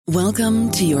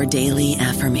Welcome to your daily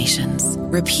affirmations.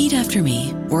 Repeat after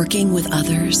me. Working with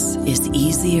others is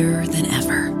easier than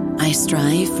ever. I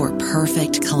strive for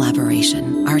perfect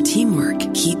collaboration. Our teamwork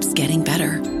keeps getting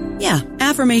better. Yeah,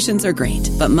 affirmations are great,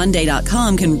 but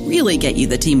Monday.com can really get you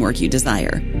the teamwork you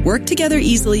desire. Work together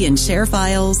easily and share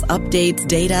files, updates,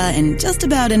 data, and just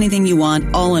about anything you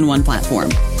want all in one platform.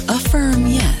 Affirm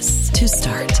yes to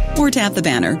start, or tap the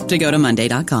banner to go to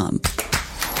Monday.com.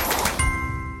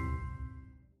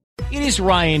 It is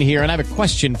Ryan here, and I have a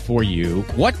question for you.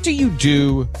 What do you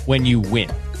do when you win?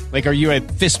 Like, are you a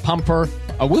fist pumper,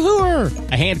 a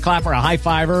woohooer, a hand clapper, a high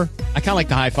fiver? I kind of like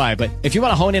the high five, but if you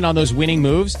want to hone in on those winning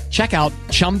moves, check out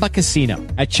Chumba Casino.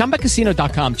 At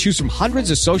ChumbaCasino.com, choose from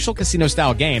hundreds of social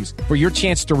casino-style games for your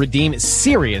chance to redeem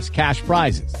serious cash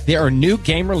prizes. There are new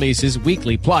game releases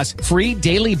weekly, plus free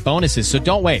daily bonuses, so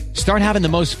don't wait. Start having the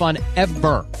most fun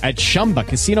ever at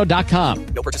ChumbaCasino.com.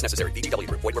 No purchase necessary. VGW.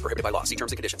 Void where prohibited by law. See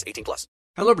terms and conditions. 18+.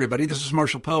 Hello, everybody. This is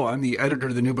Marshall Poe. I'm the editor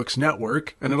of the New Books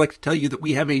Network, and I'd like to tell you that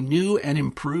we have a new and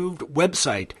improved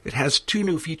website. It has 2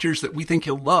 new features that we think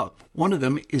you'll love. One of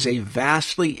them is a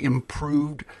vastly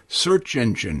improved search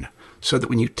engine, so that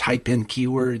when you type in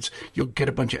keywords, you'll get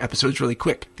a bunch of episodes really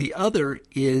quick. The other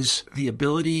is the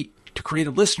ability to create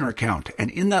a listener account.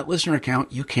 And in that listener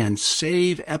account, you can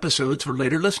save episodes for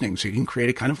later listening. So you can create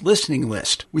a kind of listening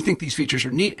list. We think these features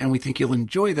are neat, and we think you'll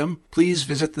enjoy them. Please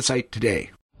visit the site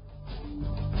today.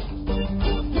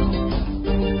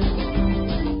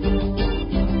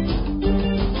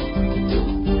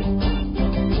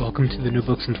 Welcome to the New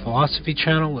Books and Philosophy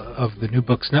channel of the New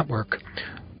Books Network.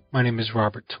 My name is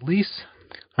Robert Talisse.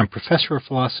 I'm professor of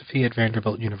philosophy at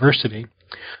Vanderbilt University.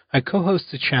 I co-host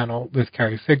the channel with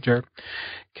Carrie Figdor.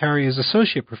 Carrie is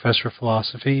associate professor of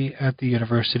philosophy at the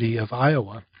University of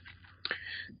Iowa.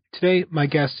 Today, my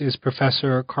guest is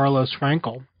Professor Carlos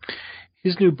Fraenkel.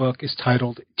 His new book is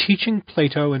titled Teaching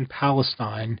Plato in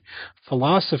Palestine,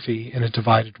 Philosophy in a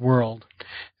Divided World.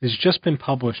 It has just been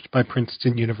published by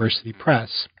Princeton University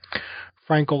Press.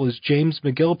 Fraenkel is James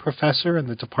McGill Professor in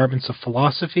the Departments of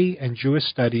Philosophy and Jewish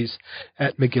Studies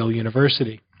at McGill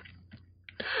University.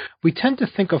 We tend to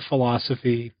think of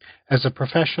philosophy as a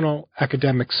professional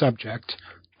academic subject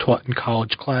taught in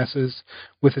college classes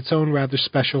with its own rather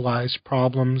specialized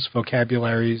problems,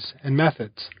 vocabularies, and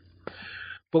methods.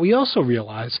 But we also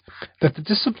realize that the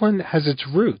discipline has its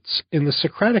roots in the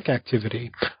Socratic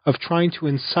activity of trying to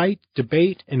incite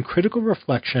debate and critical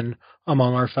reflection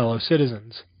among our fellow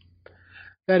citizens.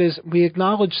 That is, we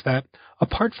acknowledge that,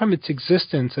 apart from its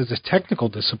existence as a technical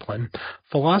discipline,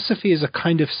 philosophy is a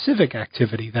kind of civic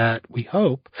activity that, we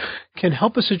hope, can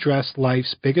help us address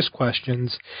life's biggest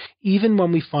questions, even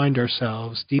when we find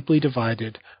ourselves deeply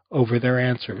divided over their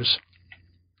answers.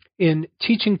 In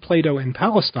Teaching Plato in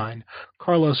Palestine,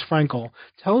 Carlos Fraenkel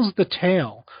tells the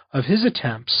tale of his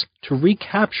attempts to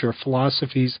recapture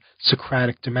philosophy's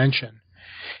Socratic dimension.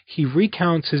 He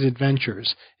recounts his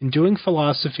adventures in doing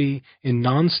philosophy in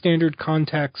non-standard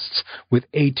contexts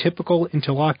with atypical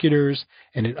interlocutors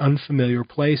and in unfamiliar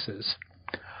places.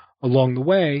 Along the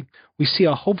way, we see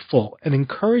a hopeful and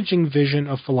encouraging vision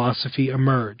of philosophy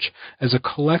emerge as a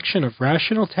collection of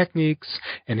rational techniques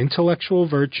and intellectual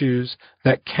virtues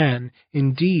that can,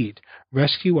 indeed,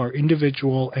 rescue our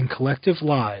individual and collective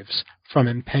lives from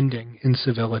impending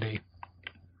incivility.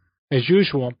 As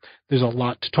usual, there's a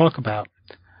lot to talk about,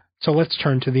 so let's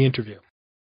turn to the interview.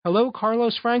 Hello,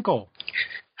 Carlos Fraenkel.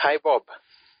 Hi, Bob.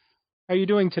 How are you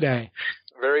doing today?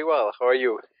 Very well. How are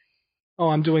you? Oh,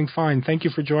 I'm doing fine. Thank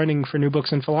you for joining for New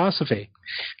Books in Philosophy.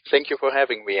 Thank you for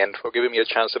having me and for giving me a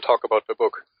chance to talk about the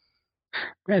book.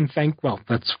 And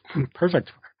that's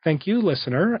perfect. Thank you,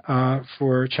 listener,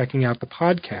 for checking out the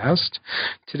podcast.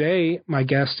 Today, my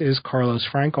guest is Carlos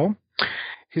Fraenkel.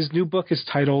 His new book is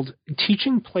titled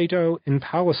Teaching Plato in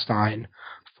Palestine,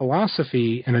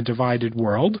 Philosophy in a Divided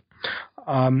World.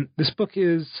 This book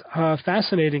is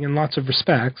fascinating in lots of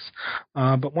respects,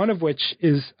 but one of which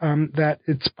is that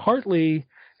it's partly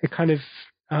a kind of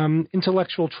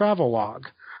intellectual travelogue.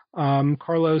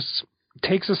 Carlos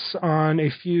takes us on a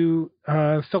few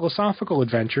philosophical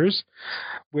adventures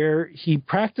where he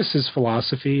practices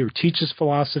philosophy or teaches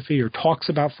philosophy or talks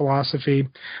about philosophy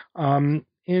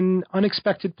in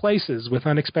unexpected places with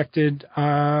unexpected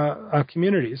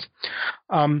communities.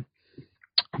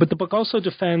 But the book also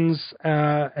defends,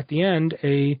 at the end,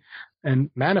 and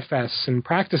manifests and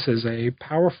practices a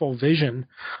powerful vision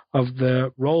of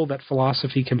the role that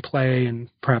philosophy can play and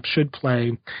perhaps should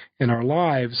play in our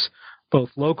lives, both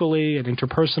locally and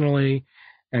interpersonally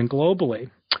and globally.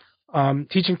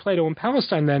 Teaching Plato in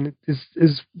Palestine, then,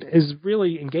 is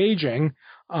really engaging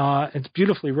It's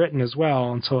beautifully written as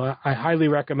well, and so I highly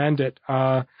recommend it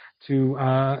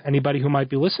to anybody who might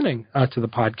be listening to the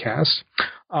podcast.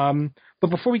 But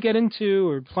before we get into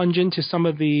or plunge into some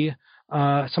of the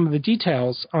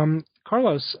details,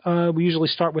 Carlos, we usually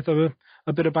start with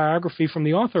a bit of biography from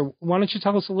the author. Why don't you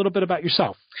tell us a little bit about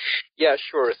yourself? Yeah,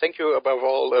 sure. Thank you above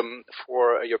all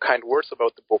for your kind words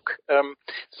about the book.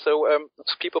 So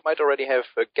people might already have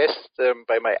guessed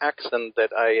by my accent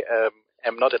that I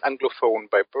am not an Anglophone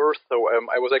by birth. So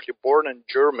I was actually born in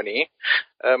Germany,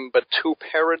 but two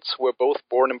parents who were both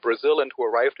born in Brazil and who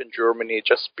arrived in Germany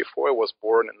just before I was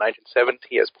born in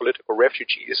 1970 as political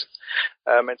refugees.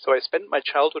 And so I spent my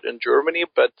childhood in Germany,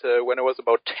 but when I was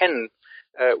about 10,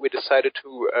 we decided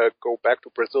to go back to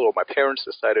Brazil, or my parents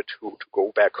decided to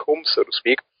go back home, so to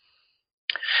speak.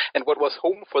 And what was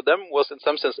home for them was in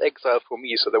some sense exile for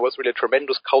me. So there was really a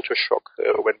tremendous culture shock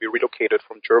when we relocated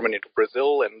from Germany to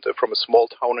Brazil and from a small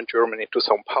town in Germany to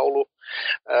Sao Paulo.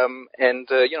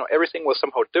 Everything was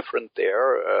somehow different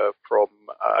there from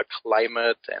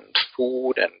climate and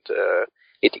food and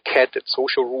etiquette and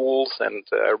social rules, and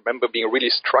I remember being really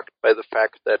struck by the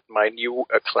fact that my new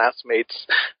classmates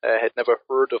had never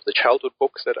heard of the childhood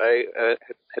books that I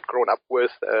had grown up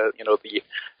with, the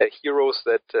heroes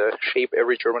that shape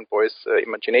every German boy's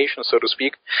imagination, so to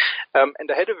speak.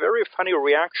 And I had a very funny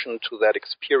reaction to that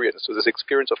experience, to this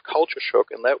experience of culture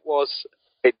shock, and that was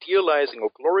idealizing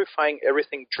or glorifying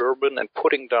everything German and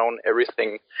putting down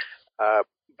everything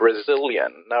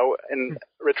Brazilian. Now, in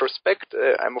retrospect,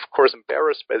 I'm of course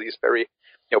embarrassed by these very,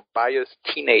 biased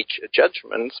teenage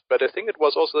judgments, but I think it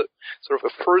was also sort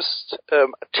of a first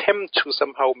attempt to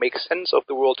somehow make sense of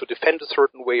the world, to defend a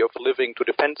certain way of living, to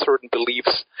defend certain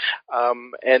beliefs,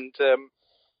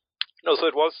 so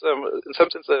it was, in some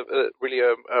sense, really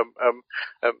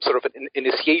sort of an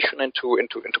initiation into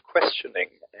questioning,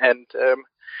 and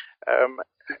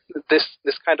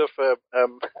this kind of,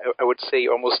 I would say,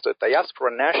 almost a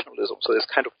diaspora nationalism. So this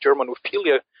kind of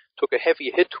Germanophilia took a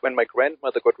heavy hit when my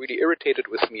grandmother got really irritated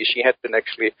with me. She had been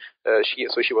actually,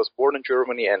 she was born in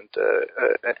Germany and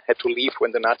had to leave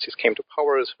when the Nazis came to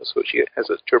power. So she has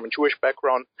a German-Jewish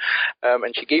background,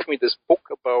 and she gave me this book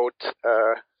about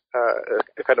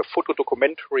a kind of photo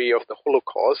documentary of the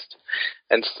Holocaust,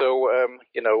 and so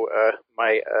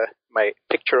my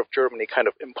picture of Germany kind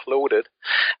of imploded,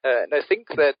 and I think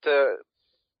that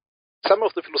some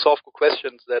of the philosophical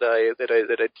questions that I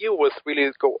deal with really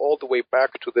go all the way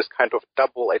back to this kind of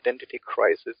double identity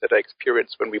crisis that I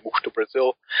experienced when we moved to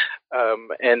Brazil,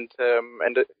 in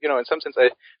some sense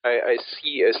I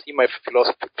see my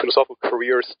philosophical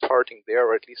career starting there,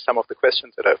 or at least some of the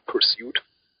questions that I've pursued.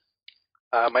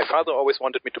 My father always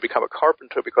wanted me to become a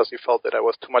carpenter because he felt that I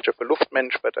was too much of a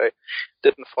Luftmensch, but I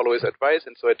didn't follow his advice,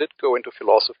 and so I did go into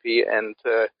philosophy, and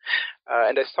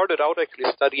I started out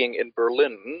actually studying in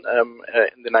Berlin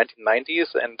in the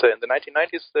 1990s, and in the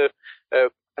 1990s the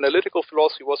analytical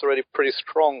philosophy was already pretty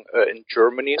strong in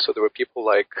Germany, so there were people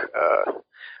like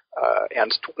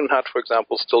Ernst Tugendhat, for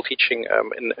example, still teaching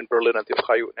in Berlin at the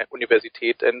Freie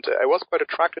Universität, and I was quite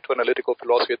attracted to analytical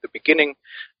philosophy at the beginning,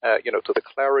 to the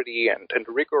clarity and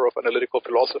rigor of analytical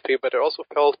philosophy, but I also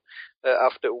felt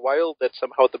after a while that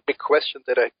somehow the big question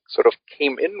that I sort of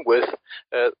came in with,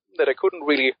 that I couldn't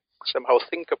really somehow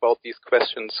think about these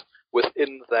questions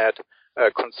within that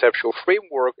conceptual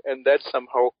framework, and that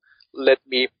somehow led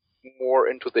me more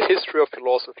into the history of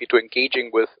philosophy, to engaging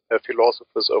with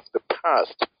philosophers of the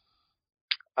past.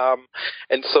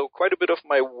 And so quite a bit of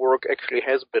my work actually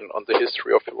has been on the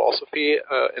history of philosophy,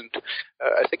 and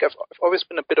I think I've always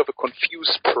been a bit of a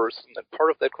confused person, and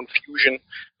part of that confusion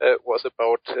was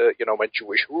about, my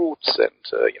Jewish roots, and,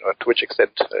 to which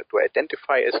extent do I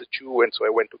identify as a Jew, and so I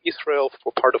went to Israel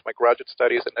for part of my graduate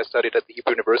studies, and I studied at the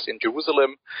Hebrew University in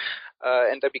Jerusalem,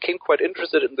 and I became quite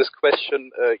interested in this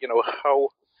question, how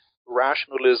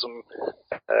rationalism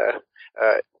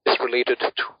is related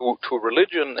to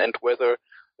religion, and whether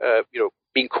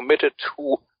being committed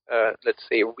to let's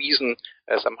say reason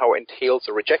somehow entails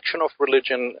a rejection of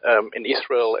religion. In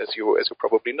Israel, as you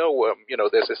probably know,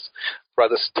 there's this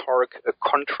rather stark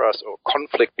contrast or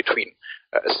conflict between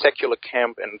a secular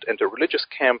camp and a religious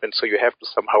camp, and so you have to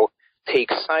somehow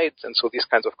take sides, and so these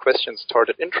kinds of questions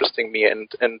started interesting me, and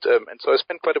so I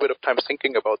spent quite a bit of time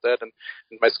thinking about that, and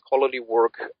my scholarly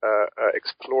work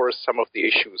explores some of the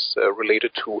issues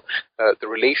related to the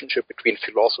relationship between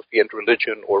philosophy and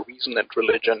religion, or reason and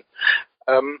religion.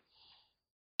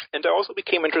 And I also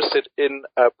became interested in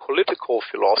political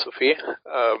philosophy,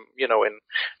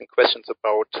 in questions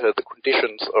about the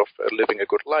conditions of living a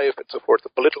good life and so forth, the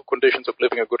political conditions of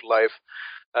living a good life.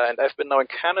 And I've been now in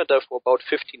Canada for about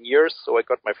 15 years, so I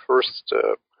got my first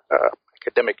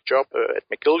academic job at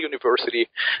McGill University,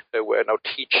 where I now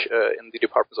teach in the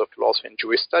departments of philosophy and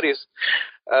Jewish studies.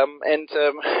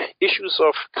 Issues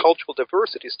of cultural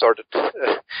diversity started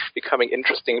becoming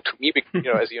interesting to me. Because,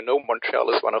 as you know, Montreal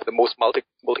is one of the most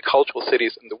multicultural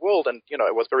cities in the world, and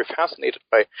I was very fascinated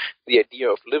by the idea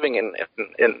of living in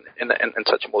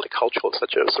such a multicultural,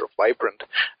 such a sort of vibrant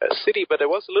city. But I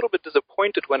was a little bit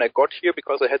disappointed when I got here,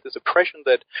 because I had this impression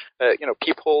that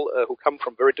people who come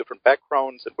from very different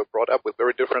backgrounds and were brought up with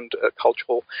very different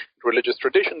cultural and religious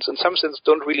traditions, in some sense,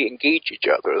 don't really engage each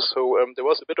other. So there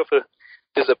was a bit of a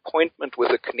disappointment with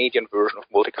the Canadian version of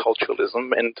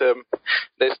multiculturalism, and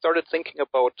they started thinking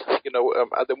about,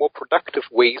 are there more productive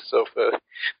ways of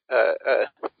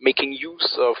making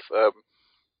use of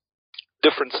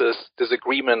differences,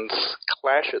 disagreements,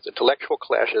 clashes, intellectual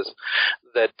clashes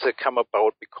that come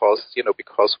about because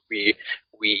we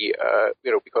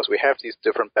have these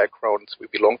different backgrounds, we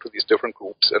belong to these different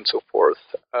groups, and so forth.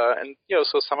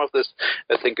 So some of this,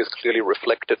 I think, is clearly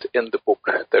reflected in the book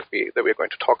that we're going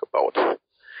to talk about.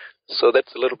 So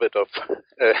that's a little bit of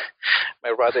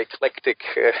my rather eclectic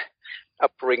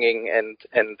upbringing and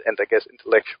I guess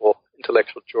intellectual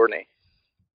journey.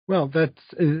 Well,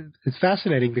 it's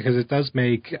fascinating, because it does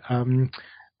make, in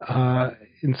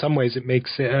some ways, it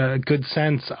makes good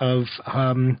sense of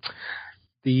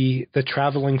the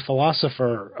traveling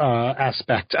philosopher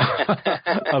aspect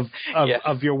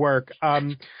of your work.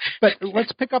 But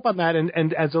let's pick up on that,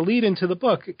 and as a lead into the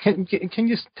book, can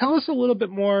you tell us a little bit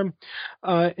more,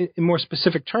 in more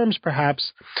specific terms,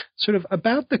 perhaps, sort of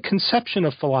about the conception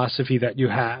of philosophy that you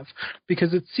have?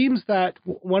 Because it seems that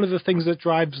one of the things that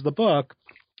drives the book,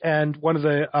 and one of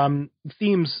the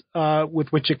themes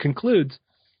with which it concludes,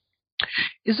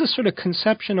 is a sort of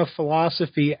conception of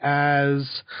philosophy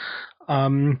as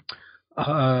an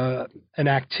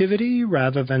activity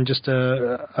rather than just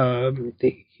a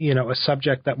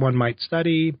subject that one might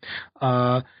study.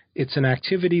 It's an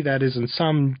activity that is in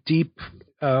some deep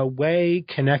way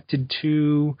connected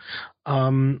to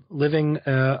living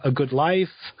a good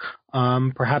life.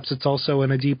 Perhaps it's also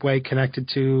in a deep way connected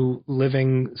to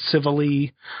living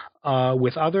civilly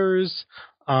with others.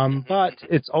 But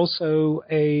it's also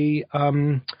a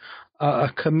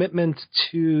commitment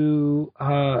to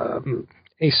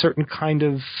a certain kind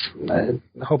of, I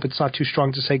hope it's not too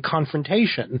strong to say,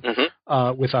 confrontation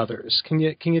with others. Can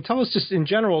you tell us, just in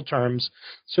general terms,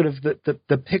 sort of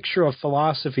the picture of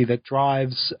philosophy that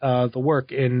drives the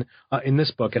work in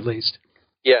this book, at least?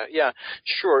 Yeah,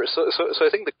 sure. So I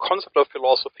think the concept of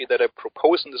philosophy that I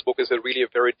propose in this book is really a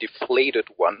very deflated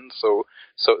one. So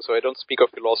I don't speak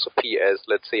of philosophy as,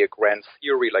 let's say, a grand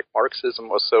theory like Marxism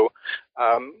or so.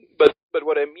 But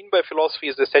what I mean by philosophy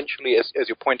is essentially, as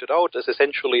you pointed out, is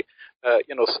essentially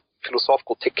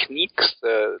philosophical techniques,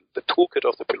 the toolkit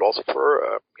of the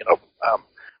philosopher,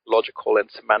 logical and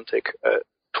semantic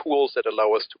tools that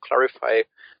allow us to clarify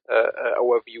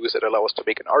our views, that allow us to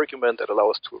make an argument, that allow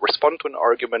us to respond to an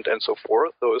argument, and so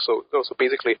forth. So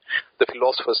basically the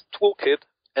philosopher's toolkit.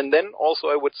 And then also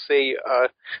I would say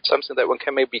something that one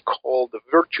can maybe call the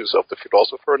virtues of the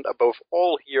philosopher, and above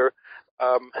all here,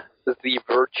 the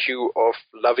virtue of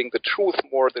loving the truth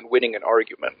more than winning an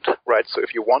argument, right? So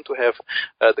if you want to have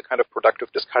the kind of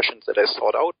productive discussions that I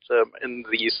sought out in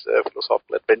these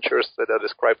philosophical adventures that are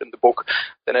described in the book,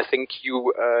 then I think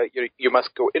you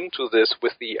must go into this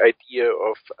with the idea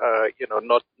of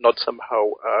not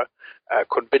somehow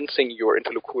convincing your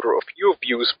interlocutor of your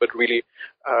views, but really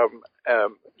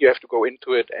you have to go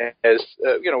into it as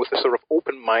with a sort of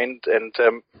open mind and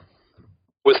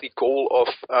with the goal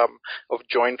of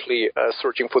jointly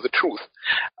searching for the truth.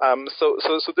 So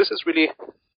this is really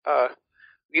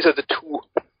these are the two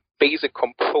basic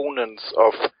components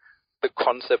of the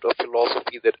concept of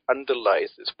philosophy that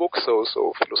underlies this book. So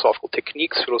philosophical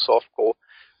techniques, philosophical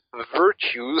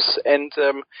virtues, and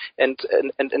in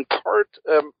part.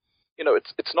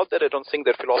 It's not that I don't think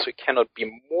that philosophy cannot be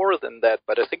more than that,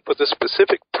 but I think for this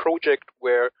specific project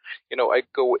where, I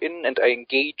go in and I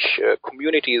engage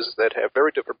communities that have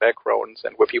very different backgrounds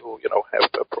and where people,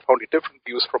 have profoundly different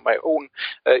views from my own,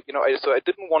 so I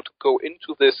didn't want to go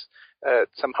into this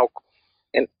somehow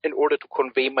in order to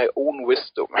convey my own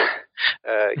wisdom,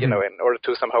 in order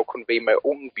to somehow convey my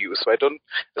own views. So I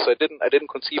didn't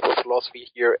conceive of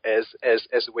philosophy here as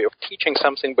a way of teaching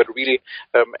something, but really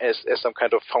as some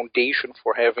kind of foundation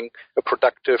for having a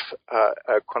productive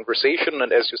conversation.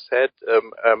 And as you said,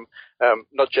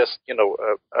 not just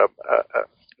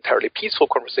entirely peaceful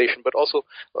conversation, but also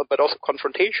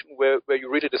confrontation where you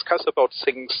really discuss about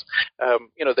things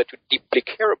that you deeply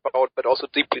care about, but also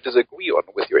deeply disagree on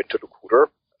with your interlocutor.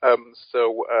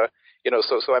 So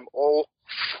I'm all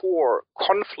for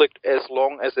conflict as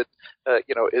long as it,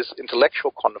 is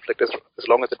intellectual conflict, as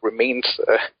long as it remains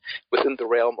within the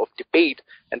realm of debate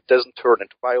and doesn't turn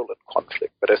into violent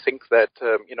conflict. But I think that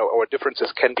our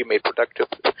differences can be made productive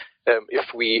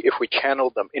if we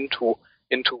channel them into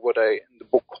what I in the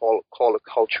book call a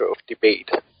culture of debate.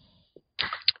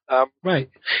 Right.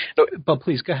 No, but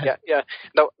please go ahead. Yeah.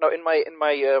 Now, in my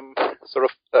sort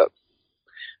of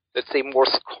let's say more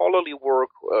scholarly work,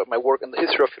 my work in the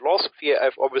history of philosophy,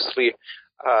 I've obviously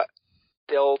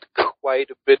dealt quite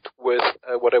a bit with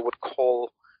what I would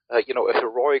call a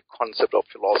heroic concept of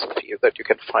philosophy that you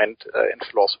can find in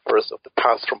philosophers of the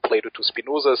past, from Plato to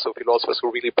Spinoza. So philosophers who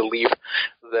really believe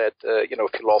that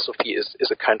philosophy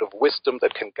is a kind of wisdom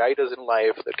that can guide us in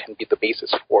life, that can be the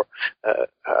basis for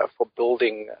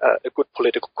building a good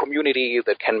political community,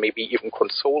 that can maybe even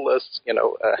console us,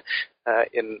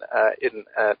 in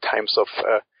times of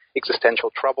existential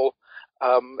trouble.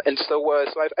 And so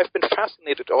I've been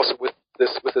fascinated also with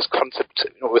this concept,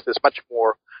 with this much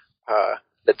more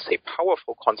let's say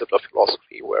powerful concept of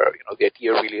philosophy, where the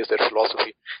idea really is that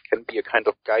philosophy can be a kind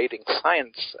of guiding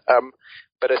science.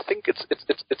 But I think it's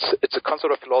a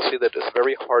concept of philosophy that is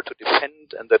very hard to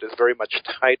defend, and that is very much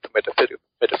tied to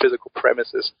metaphysical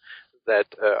premises that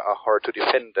are hard to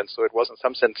defend. And so it was in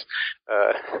some sense,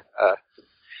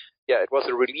 it was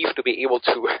a relief to be able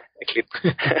to actually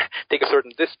take a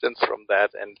certain distance from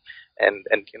that and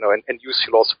use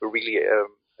philosophy really.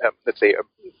 Let's say,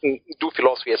 do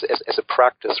philosophy as a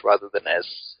practice rather than as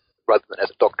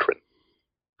a doctrine.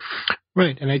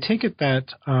 Right, and I take it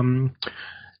that,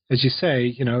 as you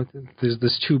say, there's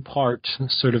this two-part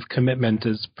sort of commitment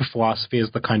as philosophy as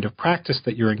the kind of practice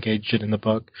that you're engaged in the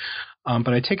book.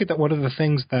 But I take it that one of the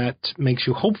things that makes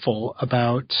you hopeful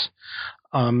about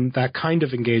that kind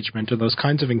of engagement or those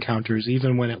kinds of encounters,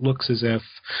 even when it looks as if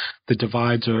the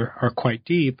divides are quite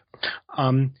deep,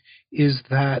 is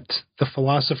that the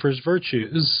philosopher's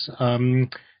virtues and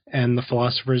the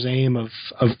philosopher's aim of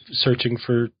searching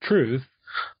for truth,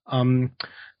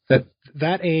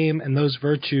 that aim and those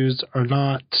virtues are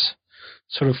not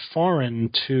sort of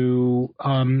foreign to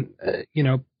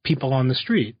people on the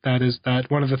street. That is, that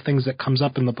one of the things that comes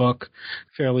up in the book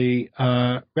fairly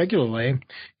regularly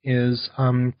is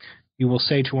you will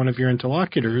say to one of your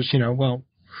interlocutors, well,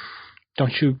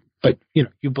 don't you? But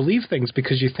you believe things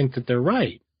because you think that they're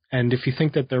right. And if you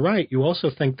think that they're right, you also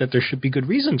think that there should be good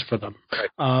reasons for them. Right.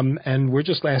 And we're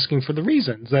just asking for the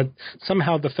reasons, that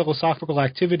somehow the philosophical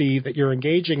activity that you're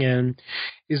engaging in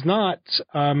is not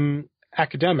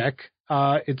academic.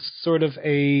 It's sort of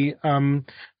a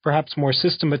perhaps more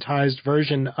systematized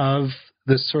version of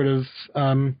this sort of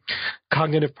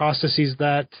cognitive processes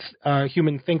that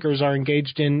human thinkers are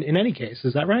engaged in any case.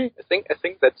 Is that right? I think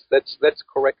that's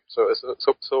correct. So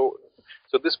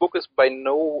this book is by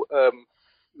no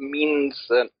means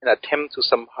an attempt to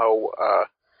somehow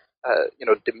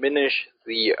diminish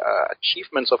the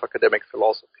achievements of academic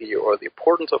philosophy or the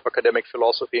importance of academic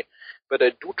philosophy, but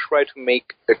I do try to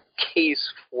make a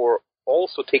case for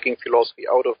also taking philosophy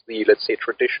out of the, let's say,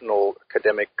 traditional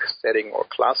academic setting or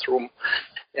classroom,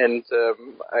 and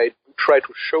I try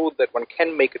to show that one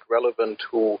can make it relevant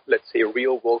to, let's say,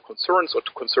 real-world concerns or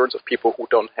to concerns of people who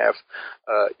don't have,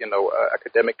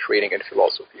 academic training in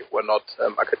philosophy, who are not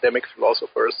academic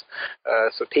philosophers.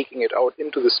 So taking it out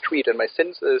into the street, and my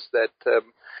sense is that,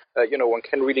 one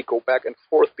can really go back and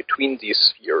forth between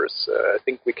these spheres. I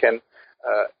think we can,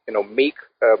 make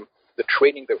the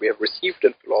training that we have received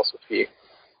in philosophy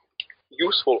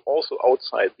useful also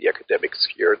outside the academic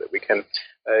sphere, that we can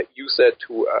use that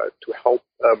to help,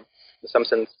 in some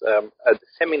sense,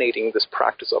 disseminating this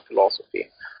practice of philosophy,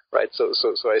 right? So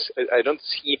I don't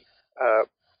see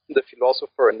the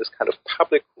philosopher in this kind of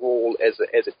public role as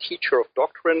a teacher of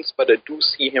doctrines, but I do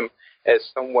see him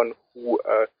as someone who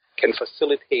can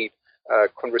facilitate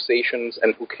conversations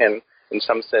and who can, in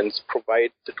some sense,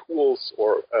 provide the tools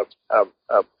or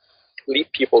lead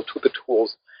people to the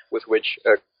tools with which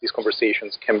these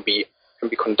conversations can be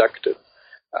conducted.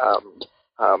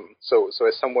 So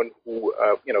as someone who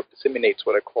disseminates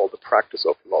what I call the practice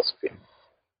of philosophy.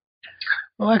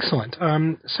 Well, excellent.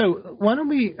 So why don't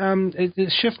we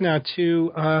shift now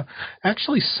to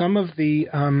actually some of the,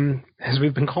 as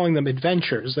we've been calling them,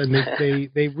 adventures, and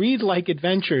they read like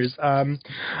adventures.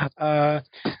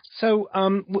 So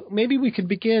maybe we could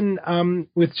begin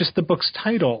with just the book's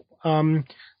title.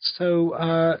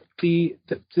 So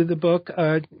the book,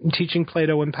 Teaching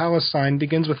Plato in Palestine,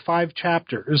 begins with 5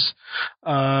 chapters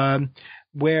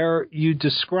where you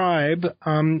describe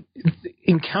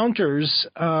encounters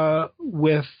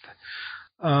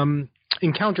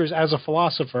encounters as a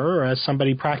philosopher or as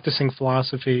somebody practicing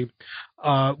philosophy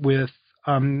with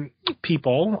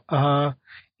people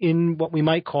in what we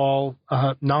might call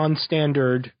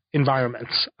non-standard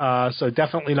environments. So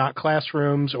definitely not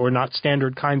classrooms or not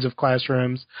standard kinds of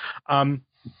classrooms.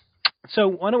 So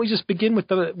why don't we just begin with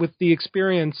the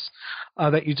experience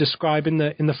that you describe in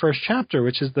the first chapter,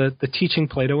 which is the Teaching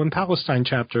Plato in Palestine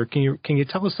chapter. Can you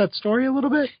tell us that story a little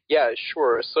bit? Yeah,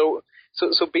 sure. So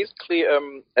basically,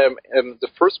 the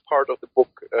first part of the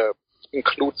book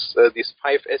includes these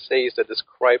 5 essays that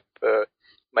describe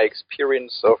my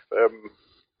experience of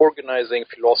organizing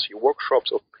philosophy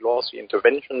workshops or philosophy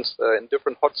interventions in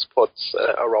different hotspots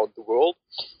around the world.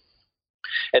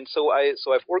 And so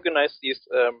I've organized these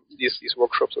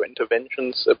workshops or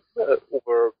interventions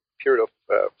over a period of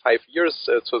 5 years.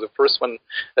 So the first one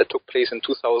took place in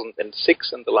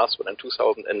 2006, and the last one in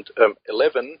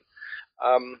 2011.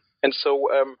 And so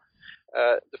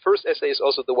the first essay is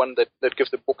also the one that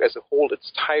gives the book as a whole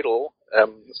its title.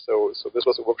 So this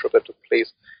was a workshop that took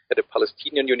place at a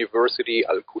Palestinian university,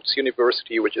 Al-Quds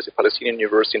University, which is a Palestinian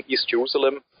university in East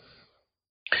Jerusalem.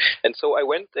 And so I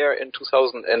went there in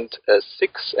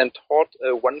 2006 and taught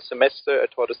one semester. I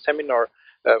taught a seminar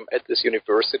at this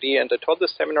university, and I taught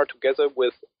this seminar together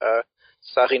with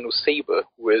Sari Nusseibeh,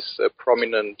 who is a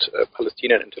prominent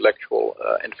Palestinian intellectual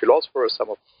and philosopher. Some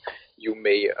of you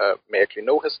may actually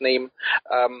know his name.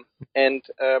 And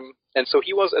so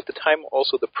he was at the time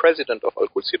also the president of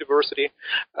Al-Quds University,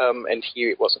 and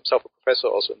he was himself a professor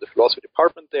also in the philosophy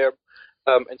department there.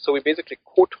 And so we basically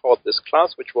co-taught this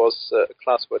class, which was a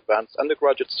class for advanced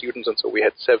undergraduate students. And so we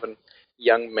had 7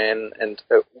 young men and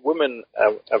women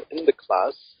in the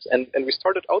class. And we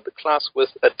started out the class with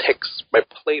a text by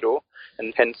Plato,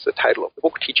 and hence the title of the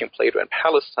book, Teaching Plato in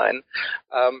Palestine.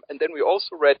 And then we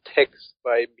also read texts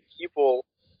by medieval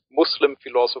Muslim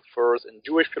philosophers and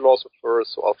Jewish philosophers,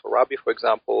 so Al-Farabi, for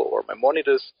example, or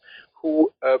Maimonides,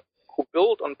 who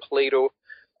build on Plato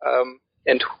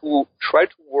and who try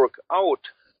to work out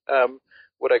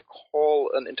what I call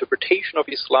an interpretation of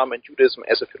Islam and Judaism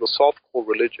as a philosophical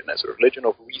religion, as a religion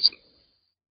of reason.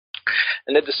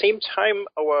 And at the same time,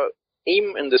 our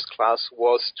aim in this class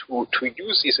was to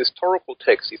use these historical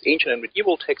texts, these ancient and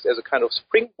medieval texts, as a kind of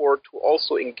springboard to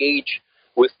also engage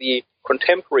with the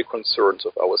contemporary concerns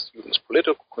of our students,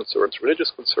 political concerns,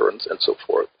 religious concerns, and so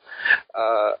forth.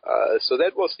 So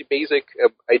that was the basic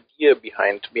idea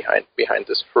behind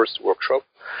this first workshop,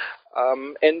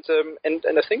 and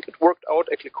I think it worked out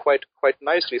actually quite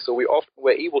nicely. So we often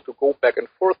were able to go back and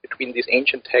forth between these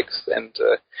ancient texts and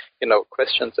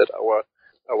questions that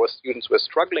our students were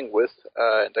struggling with,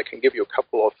 and I can give you a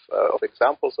couple of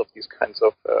examples of these kinds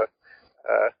of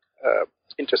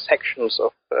intersections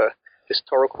of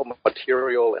historical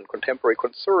material and contemporary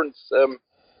concerns.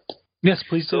 Yes,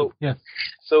 please do. Yeah.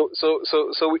 So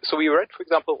we read, for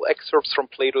example, excerpts from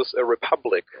Plato's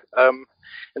Republic,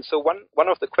 and so one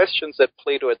of the questions that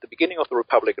Plato at the beginning of the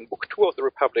Republic, in Book 2 of the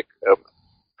Republic,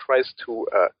 tries to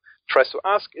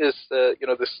ask is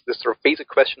this sort of basic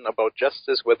question about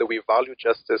justice, whether we value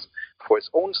justice for its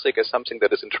own sake as something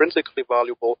that is intrinsically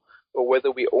valuable, or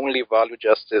whether we only value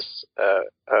justice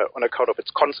on account of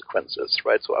its consequences,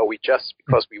 right? So are we just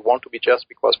because we want to be just,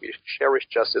 because we cherish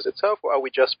justice itself, or are we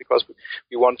just because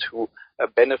we want to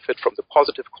benefit from the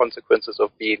positive consequences of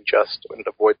being just and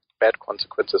avoid bad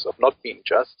consequences of not being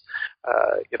just?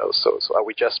 So are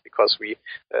we just because we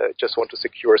just want to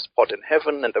secure a spot in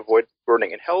heaven and avoid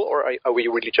burning in hell, or are we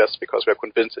really just because we are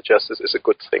convinced that justice is a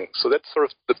good thing? So that's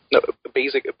sort of a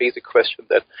basic question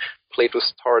that Plato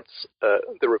starts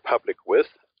the Republic with.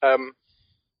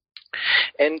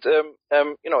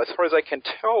 As far as I can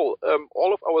tell,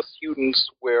 all of our students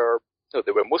were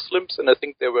Muslims, and I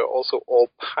think they were also all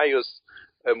pious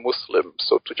Muslims.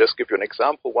 So to just give you an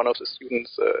example, one of the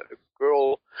students, a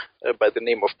girl by the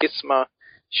name of Gisma,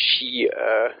 she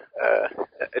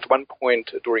at one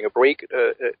point during a break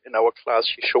in our class,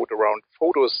 she showed around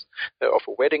photos of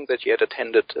a wedding that she had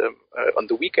attended on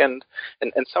the weekend,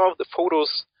 and some of the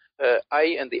photos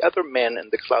I and the other men in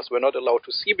the class were not allowed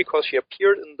to see because she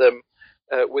appeared in them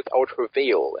without her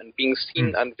veil, and being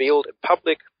seen unveiled in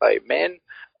public by men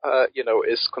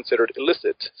is considered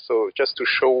illicit. So just to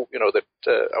show that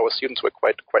our students were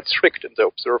quite strict in their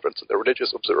observance, in their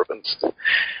religious observance.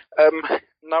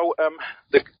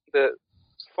 The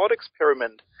thought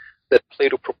experiment that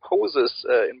Plato proposes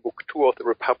in Book 2 of the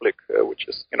Republic, which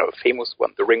is a famous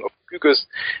one, the Ring of Gyges,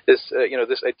 is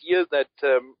this idea that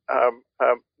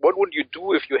what would you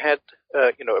do if you had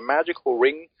a magical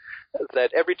ring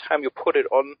that every time you put it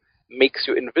on makes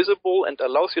you invisible and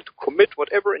allows you to commit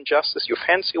whatever injustice you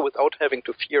fancy without having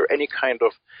to fear any kind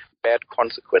of bad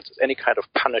consequences, any kind of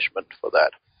punishment for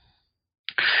that.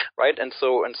 right? And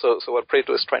so what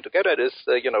Plato is trying to get at is,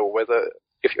 whether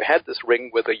if you had this ring,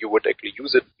 whether you would actually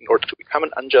use it in order to become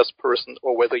an unjust person,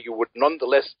 or whether you would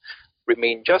nonetheless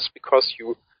remain just because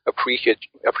you appreciate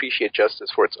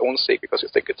justice for its own sake, because you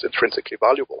think it's intrinsically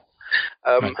valuable.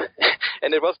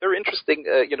 And it was very interesting,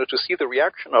 to see the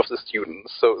reaction of the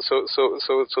students. So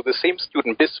the same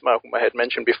student, Bisma, whom I had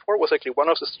mentioned before, was actually one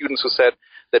of the students who said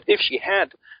that if she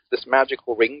had this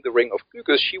magical ring, the ring of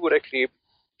Gyges, she would actually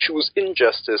choose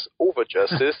injustice over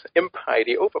justice,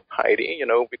 impiety over piety,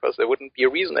 because there wouldn't be a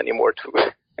reason anymore to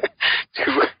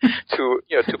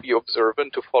to be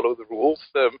observant, to follow the rules,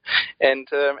 and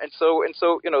so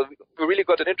we really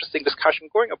got an interesting discussion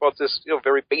going about this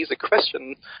very basic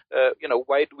question.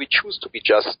 Why do we choose to be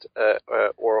just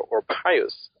or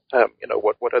pious?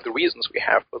 What are the reasons we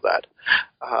have for that?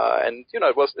 And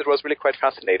it was really quite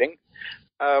fascinating.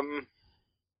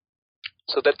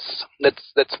 So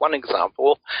that's one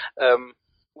example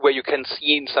where you can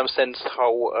see in some sense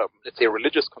how, let's say,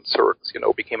 religious concerns,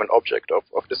 became an object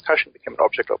of discussion, became an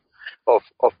object of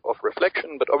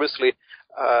reflection. But obviously,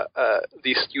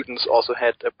 these students also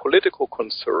had political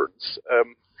concerns.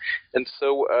 And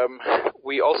so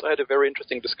we also had a very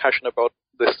interesting discussion about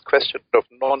this question of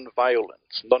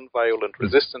nonviolent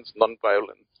resistance,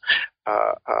 nonviolent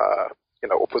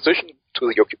opposition to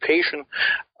the occupation.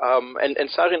 And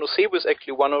Sari Nusseibeh is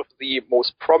actually one of the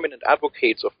most prominent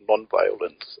advocates of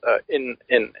nonviolence in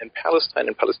Palestine,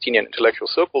 in Palestinian intellectual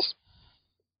circles.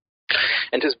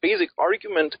 And his basic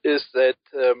argument is that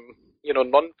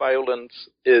nonviolence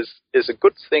is a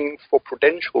good thing for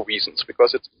prudential reasons,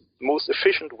 because it's the most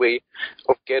efficient way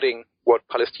of getting what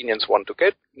Palestinians want to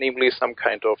get, namely some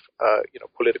kind of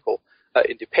political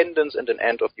independence and an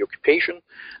end of the occupation.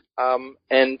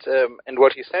 And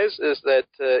what he says is that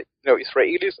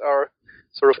Israelis are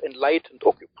sort of enlightened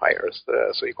occupiers.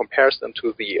 So he compares them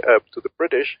to the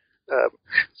British.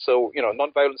 So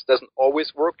nonviolence doesn't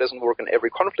always work, doesn't work in every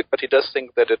conflict, but he does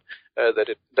think that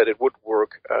it would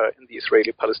work in the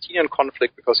Israeli-Palestinian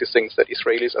conflict, because he thinks that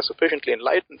Israelis are sufficiently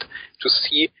enlightened to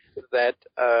see that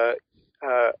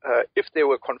if they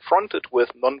were confronted with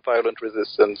nonviolent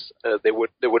resistance, they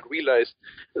would realize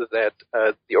that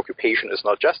the occupation is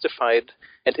not justified.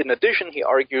 And in addition, he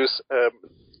argues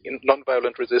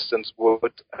nonviolent resistance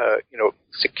would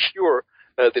secure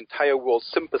the entire world's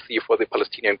sympathy for the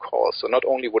Palestinian cause. So not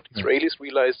only would Israelis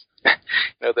realize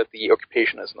that the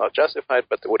occupation is not justified,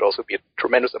 but there would also be a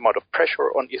tremendous amount of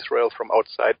pressure on Israel from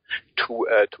outside to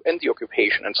end the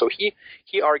occupation. And so he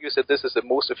argues that this is the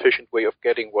most efficient way of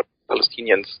getting what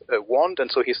Palestinians want. And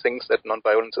so he thinks that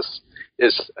nonviolence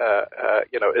is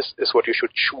what you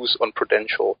should choose on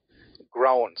prudential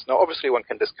grounds. Now, obviously, one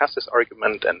can discuss this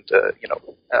argument and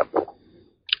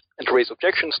raise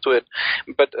objections to it.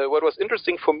 But what was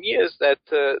interesting for me is that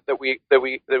we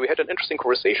had an interesting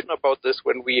conversation about this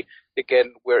when we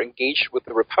again were engaged with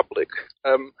the Republic,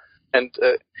 and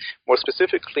more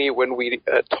specifically when we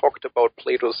talked about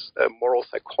Plato's moral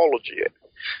psychology.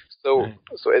 So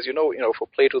as you know, for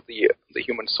Plato, the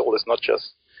human soul is not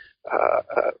just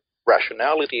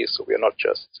rationality. So we are not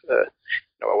just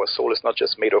our soul is not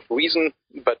just made of reason,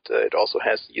 but it also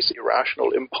has these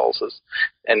irrational impulses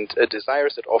and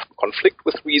desires that often conflict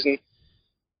with reason.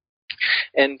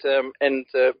 And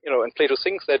Plato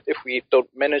thinks that if we don't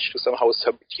manage to somehow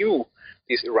subdue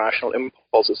these irrational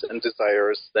impulses and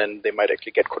desires, then they might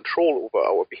actually get control over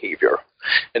our behavior.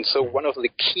 And so one of the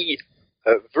key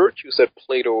virtues that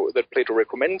Plato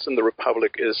recommends in the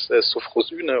Republic is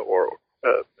sophrosyne, or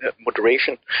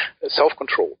moderation,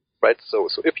 self-control. Right, so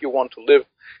if you want to live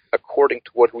according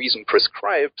to what reason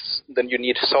prescribes, then you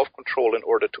need self-control in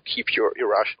order to keep your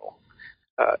irrational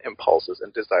impulses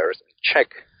and desires in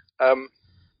check. And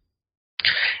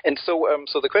so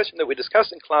the question that we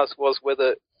discussed in class was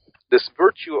whether this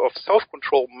virtue of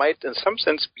self-control might, in some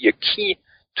sense, be a key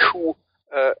to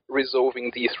resolving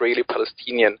the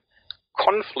Israeli-Palestinian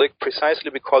conflict,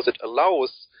 precisely because it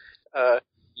allows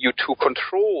you to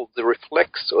control the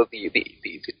reflex or the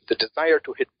desire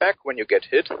to hit back when you get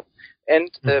hit, and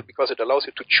because it allows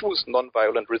you to choose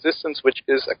nonviolent resistance, which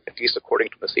is, at least according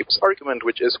to Nusseibeh's argument,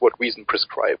 which is what reason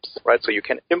prescribes, right? So you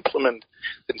can implement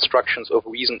the instructions of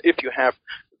reason if you have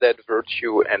that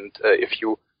virtue, and if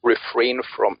you refrain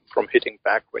from hitting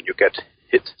back when you get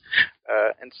hit.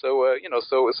 And so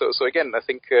again, I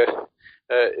think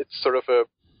it's sort of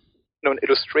an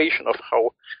illustration of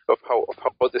how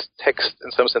this text,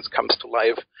 in some sense, comes to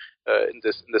life in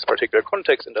this particular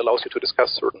context, and allows you to discuss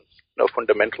certain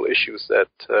fundamental issues that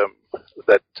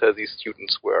these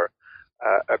students were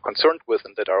concerned with,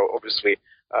 and that are obviously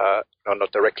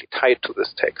not directly tied to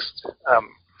this text.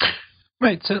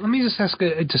 Right. So let me just ask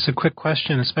just a quick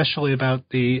question, especially about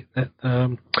the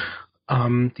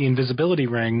invisibility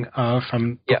ring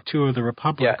from Book 2 of the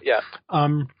Republic.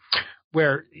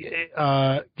 Where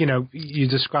you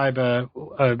describe a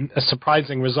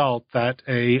surprising result that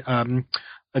a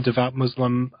devout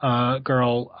Muslim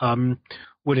girl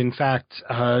would in fact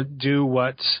do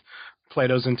what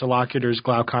Plato's interlocutors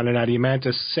Glaucon and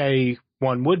Adeimantus say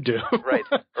one would do,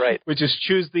 right, which is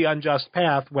choose the unjust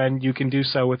path when you can do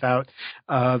so without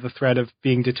the threat of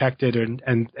being detected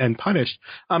and punished.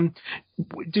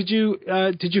 Did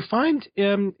you find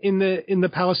in the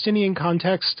Palestinian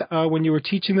context when you were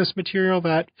teaching this material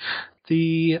that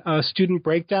the student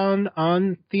breakdown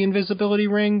on the invisibility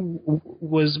ring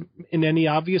was in any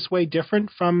obvious way different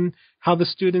from how the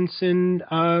students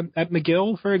at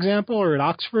McGill, for example, or at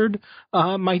Oxford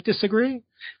might disagree?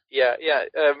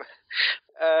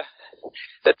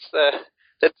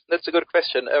 That's a good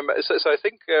question. So I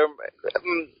think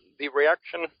the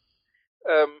reaction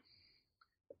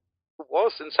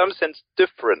was in some sense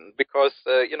different because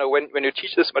when you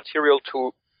teach this material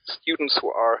to students who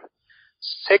are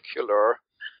secular,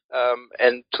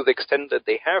 and to the extent that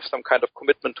they have some kind of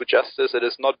commitment to justice, it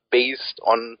is not based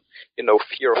on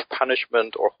fear of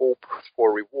punishment or hope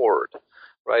for reward,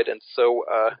 right? And so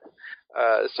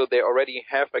so they already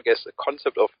have, I guess, a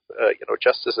concept of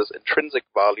justice's intrinsic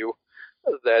value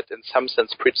that in some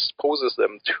sense predisposes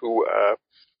them to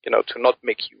to not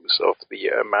make use of the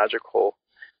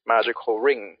magical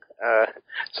ring.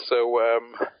 So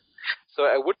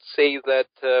I would say that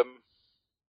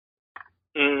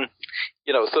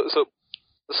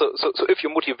so if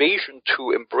your motivation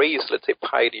to embrace, let's say,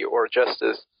 piety or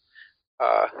justice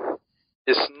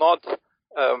is not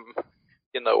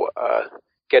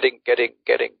getting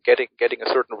a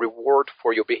certain reward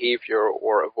for your behavior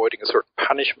or avoiding a certain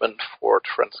punishment for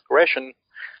transgression,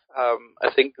 I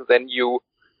think then you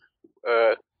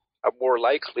are more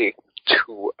likely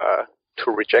to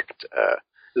reject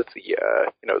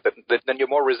then you're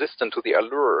more resistant to the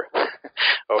allure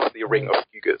of the ring of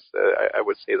Gyges. I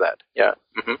would say that. Yeah.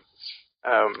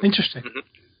 Mm-hmm. Interesting.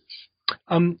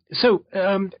 Mm-hmm. So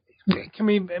can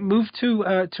we move to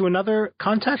another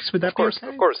context? Would that be okay?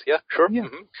 Of course. Yeah. Sure. Yeah.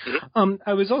 Mm-hmm. Mm-hmm.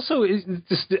 I was also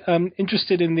just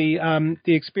interested in the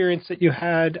experience that you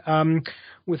had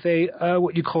with a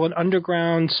what you call an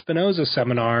underground Spinoza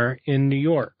seminar in New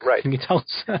York. Right. Can you tell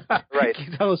us? Right.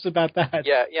 Can you tell us about that?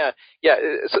 Yeah.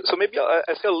 So maybe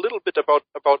I'll say a little bit about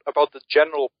the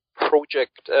general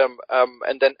project,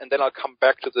 and then I'll come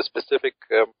back to the specific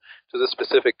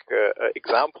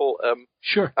example.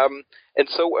 Sure. And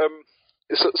so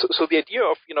the idea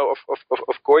of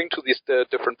going to these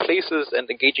different places and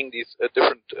engaging these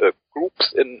different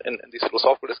groups in these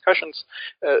philosophical discussions.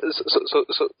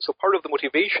 So part of the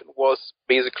motivation was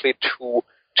basically to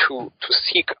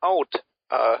seek out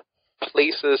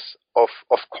places of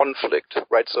conflict,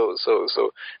 right? So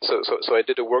I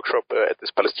did a workshop at this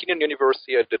Palestinian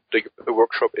university. I did a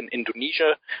workshop in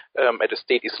Indonesia at a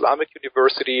state Islamic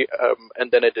university, and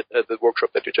then I did the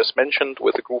workshop that you just mentioned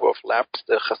with a group of lapsed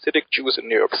Hasidic Jews in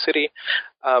New York City,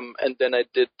 and then I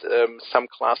did some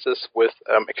classes with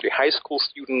actually high school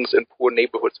students in poor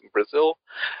neighborhoods in Brazil,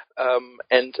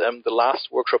 and the last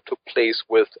workshop took place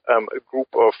with a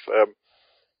group of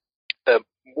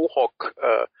Mohawk.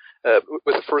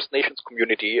 With the First Nations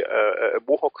community, a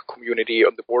Mohawk community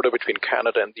on the border between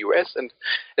Canada and the U.S., and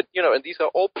these are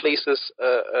all places,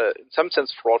 in some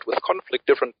sense, fraught with conflict,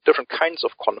 different kinds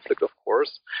of conflict, of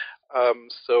course.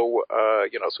 So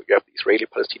you have the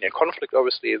Israeli-Palestinian conflict,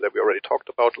 obviously, that we already talked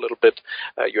about a little bit.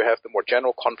 You have the more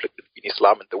general conflict between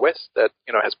Islam and the West that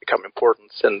has become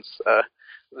important since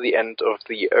the end of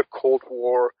the Cold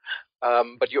War.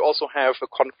 But you also have a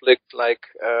conflict like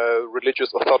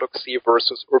religious orthodoxy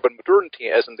versus urban modernity,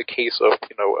 as in the case of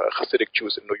Hasidic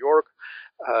Jews in New York.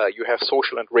 You have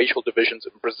social and racial divisions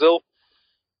in Brazil,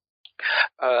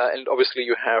 and obviously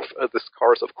you have the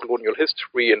scars of colonial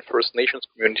history in First Nations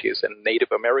communities and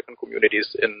Native American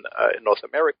communities in North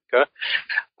America.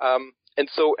 And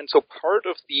so part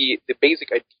of the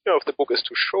basic idea of the book is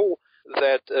to show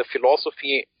that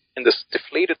philosophy, in this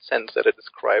deflated sense that I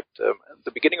described at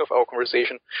the beginning of our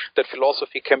conversation, that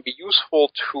philosophy can be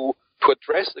useful to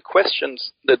address the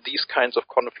questions that these kinds of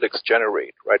conflicts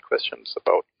generate, right? Questions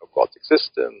about God's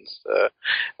existence, the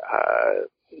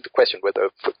question whether,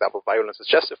 for example, violence is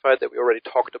justified, that we already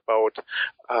talked about,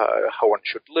 how one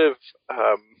should live,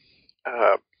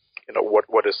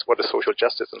 what is social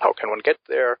justice and how can one get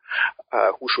there,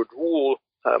 who should rule,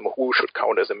 who should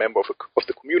count as a member of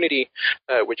the community,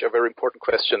 which are very important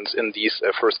questions in these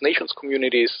First Nations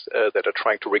communities that are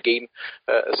trying to regain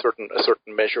a certain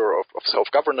measure of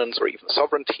self-governance or even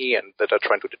sovereignty, and that are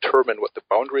trying to determine what the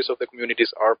boundaries of the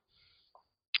communities are.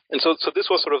 And so this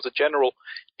was sort of the general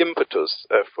impetus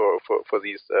for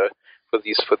these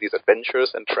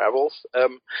adventures and travels. So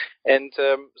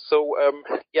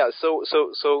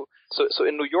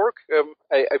in New York,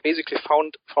 I basically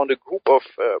found a group of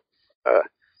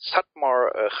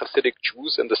Satmar Hasidic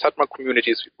Jews, and the Satmar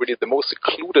community is really the most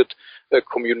secluded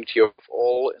community of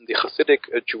all in the Hasidic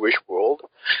Jewish world.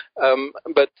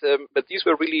 But these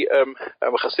were really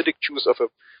Hasidic Jews of a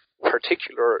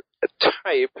particular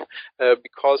type,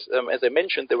 because, as I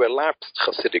mentioned, they were lapsed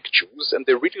Hasidic Jews, and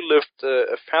they really lived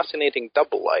a fascinating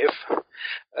double life.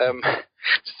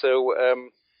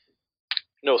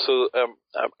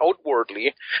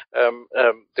 Outwardly,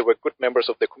 they were good members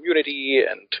of the community,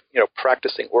 and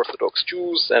practicing Orthodox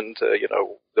Jews, and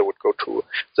they would go to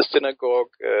the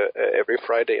synagogue every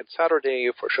Friday and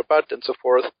Saturday for Shabbat and so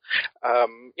forth.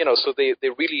 So they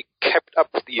really kept up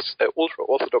these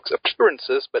ultra-Orthodox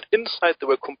appearances, but inside they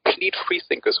were complete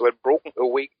freethinkers who had broken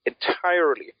away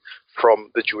entirely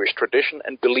from the Jewish tradition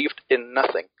and believed in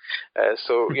nothing.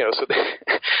 So there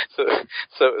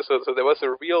was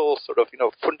a real sort of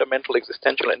fundamental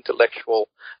existential intellectual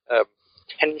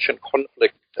tension,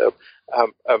 conflict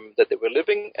that they were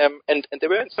living, and they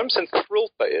were in some sense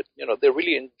thrilled by it. They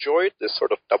really enjoyed this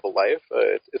sort of double life.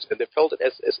 They felt it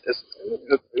as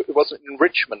it was an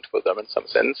enrichment for them in some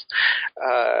sense.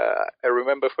 I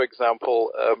remember, for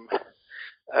example,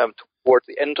 towards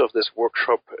the end of this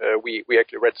workshop, we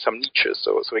actually read some Nietzsche.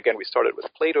 So again, we started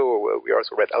with Plato. We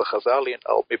also read Al-Ghazali, and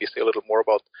I'll maybe say a little more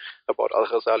about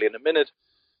Al-Ghazali in a minute.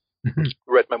 We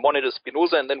read Maimonides,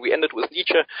 Spinoza, and then we ended with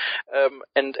Nietzsche.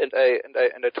 And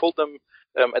I told them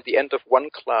at the end of one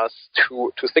class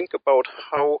to think about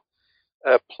how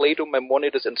Plato,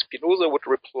 Maimonides, and Spinoza would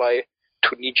reply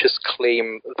to Nietzsche's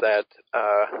claim that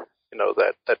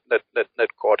that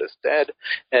God is dead,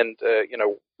 and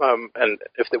and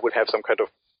if they would have some kind of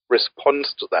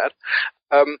response to that.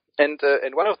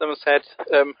 And one of them said,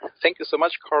 "Thank you so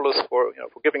much, Carlos, for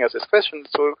giving us this question.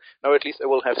 So now at least I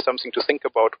will have something to think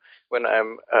about when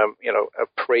I'm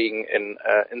praying in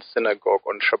synagogue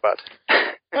on Shabbat."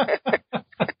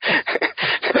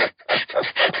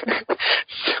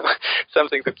 So,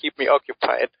 something to keep me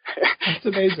occupied. That's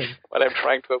amazing. While I'm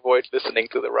trying to avoid listening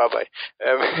to the rabbi.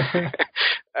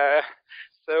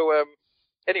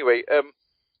 Anyway.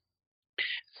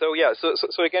 So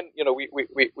again,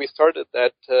 we started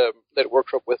that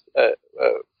workshop with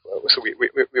so we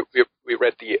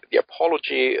read the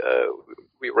Apology,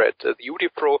 we read the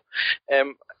Udipro,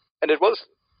 and it was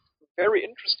very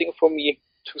interesting for me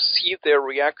to see their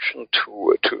reaction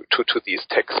to these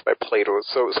texts by Plato.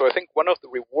 So I think one of the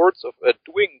rewards of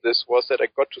doing this was that I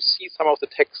got to see some of the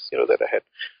texts that I had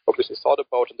obviously thought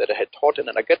about and that I had taught in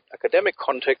an academic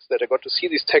context, that I got to see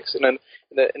these texts in an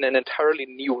entirely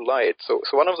new light. So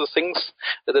one of the things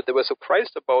that they were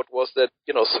surprised about was that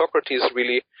Socrates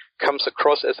really comes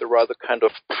across as a rather kind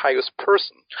of pious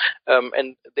person,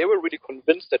 and they were really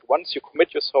convinced that once you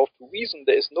commit yourself to reason,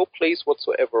 there is no place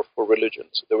whatsoever for religion.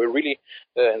 So they were really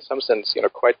in some sense,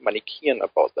 quite Manichaean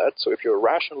about that. So if you're a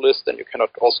rationalist, then you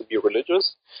cannot also be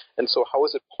religious. And so how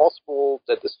is it possible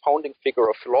that this founding figure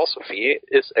of philosophy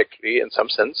is actually, in some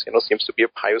sense, seems to be a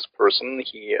pious person?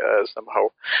 He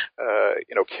somehow,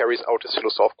 carries out his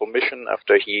philosophical mission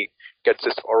after he gets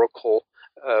his oracle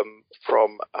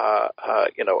from,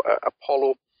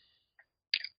 Apollo.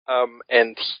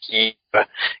 And he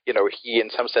in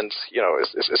some sense,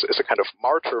 is a kind of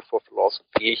martyr for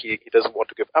philosophy. He doesn't want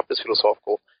to give up his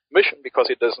philosophical mission because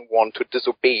he doesn't want to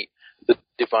disobey the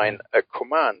divine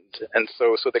command. And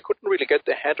so they couldn't really get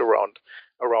their head around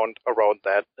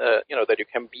that, that you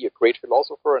can be a great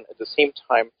philosopher and at the same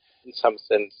time, in some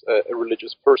sense, a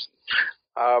religious person.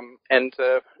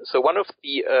 So one of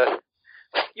the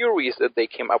theories that they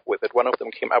came up with, that one of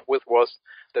them came up with, was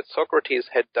that Socrates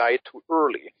had died too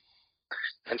early.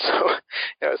 And so,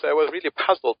 so I was really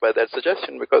puzzled by that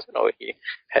suggestion because, he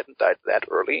hadn't died that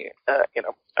early,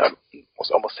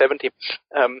 was almost 70.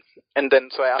 And then,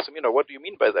 so I asked him, what do you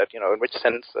mean by that? In which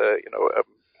sense,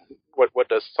 what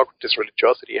does Socrates'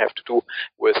 religiosity have to do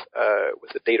with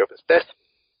the date of his death?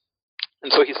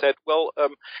 And so he said, well,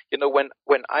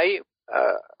 when I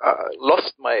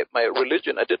lost my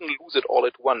religion, I didn't lose it all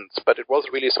at once, but it was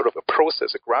really sort of a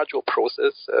process, a gradual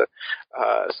process.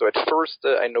 So at first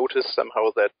I noticed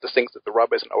somehow that the things that the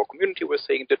rabbis in our community were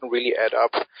saying didn't really add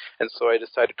up, and so I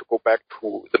decided to go back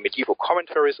to the medieval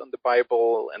commentaries on the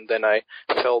Bible, and then I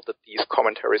felt that these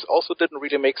commentaries also didn't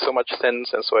really make so much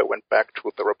sense, and so I went back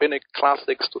to the rabbinic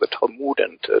classics, to the Talmud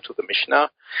and to the Mishnah,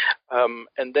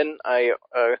 and then I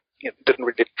didn't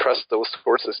really trust those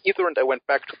sources either, and I went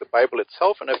back to the Bible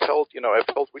itself, and I felt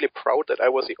really proud that I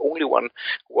was the only one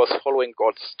who was following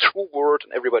God's true word,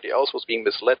 and everybody else was being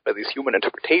misled by these human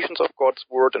interpretations of God's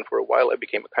word. And for a while I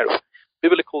became a kind of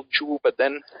biblical Jew, but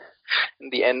then in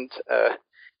the end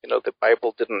the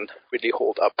Bible didn't really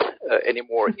hold up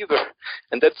anymore either,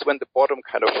 and that's when the bottom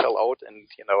kind of fell out, and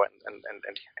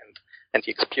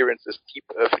he experienced this deep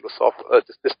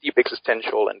this deep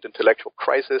existential and intellectual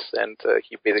crisis, and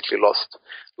he basically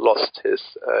lost his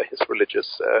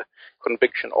religious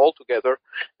conviction altogether,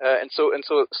 and so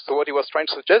what he was trying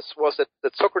to suggest was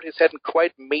that Socrates hadn't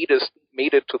quite made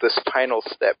it to this final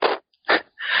step.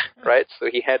 Right, so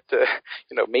he had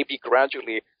maybe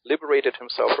gradually liberated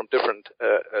himself from different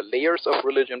layers of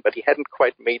religion, but he hadn't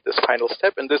quite made this final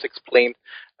step, and this explained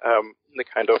the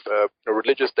kind of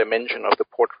religious dimension of the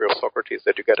portrait of Socrates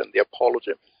that you get in the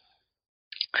Apology.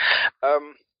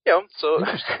 So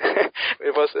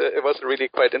it was a really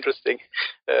quite interesting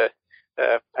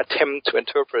attempt to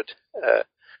interpret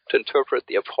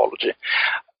the Apology,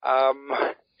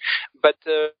 but.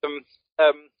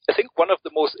 I think one of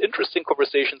the most interesting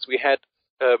conversations we had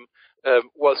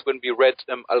was when we read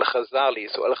Al-Ghazali.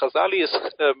 So Al-Ghazali is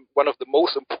one of the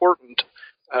most important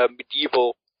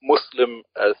medieval Muslim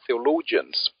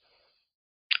theologians.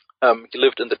 He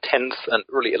lived in the 10th and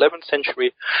early 11th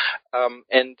century,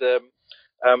 and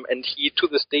he to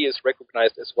this day is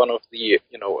recognized as one of the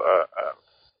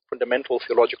fundamental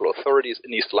theological authorities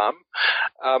in Islam.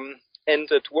 And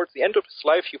towards the end of his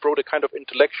life, he wrote a kind of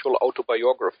intellectual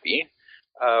autobiography.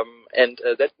 And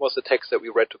that was the text that we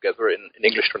read together in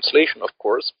English translation, of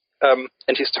course.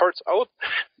 And he starts out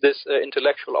this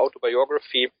intellectual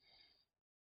autobiography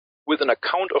with an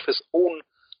account of his own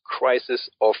crisis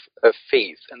of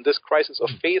faith. And this crisis of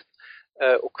faith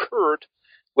occurred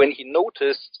when he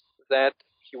noticed that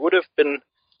he would have been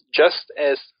just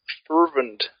as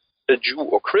fervent a Jew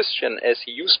or Christian as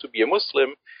he used to be a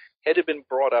Muslim had he been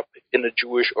brought up in a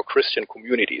Jewish or Christian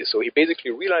community. So he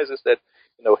basically realizes that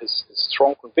his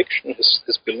strong conviction,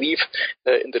 his belief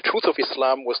in the truth of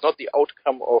Islam was not the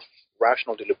outcome of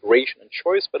rational deliberation and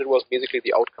choice, but it was basically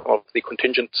the outcome of the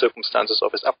contingent circumstances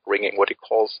of his upbringing, what he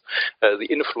calls the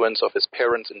influence of his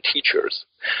parents and teachers.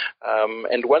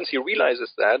 And once he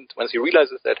realizes that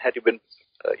had he been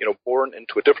born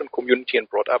into a different community and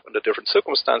brought up under different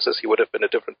circumstances, he would have been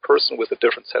a different person with a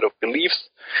different set of beliefs.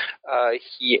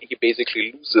 He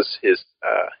basically loses his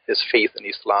faith in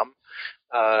Islam.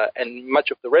 And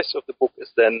much of the rest of the book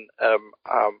is then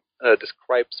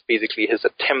describes basically his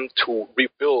attempt to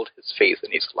rebuild his faith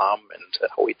in Islam and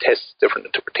how he tests different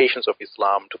interpretations of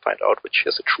Islam to find out which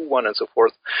is a true one and so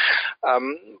forth.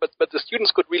 But the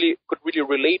students could really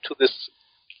relate to this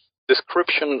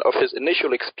description of his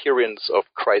initial experience of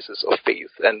crisis of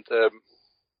faith, and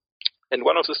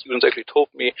one of the students actually told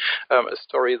me a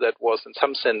story that was in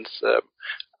some sense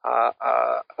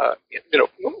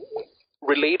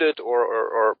related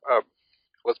or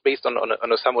was based on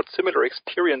a somewhat similar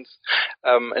experience,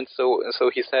 and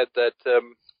so he said that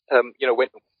when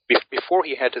before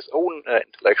he had his own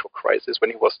intellectual crisis,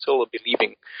 when he was still a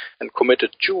believing and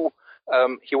committed Jew,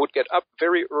 he would get up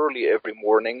very early every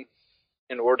morning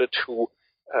in order to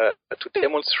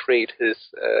demonstrate his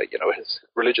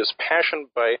religious passion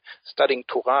by studying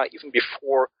Torah even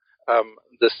before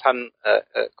the sun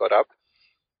got up.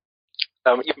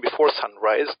 Even before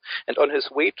sunrise, and on his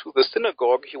way to the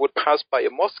synagogue, he would pass by a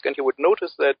mosque, and he would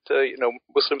notice that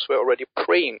Muslims were already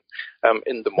praying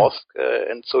in the mosque,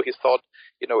 and so he thought,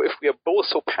 if we are both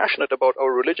so passionate about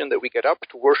our religion that we get up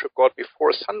to worship God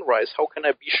before sunrise, how can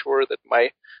I be sure that my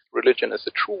religion is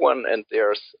the true one and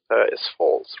theirs is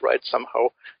false? Right? Somehow,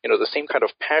 the same kind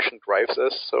of passion drives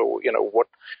us. So,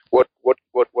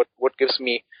 what gives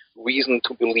me reason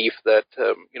to believe that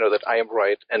that I am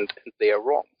right and they are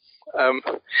wrong?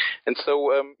 And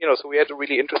so we had a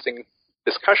really interesting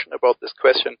discussion about this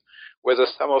question, whether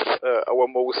some of our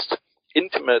most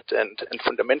intimate and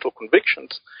fundamental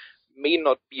convictions may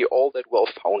not be all that well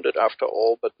founded after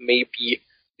all, but may be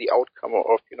the outcome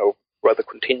of, rather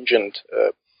contingent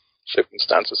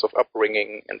circumstances of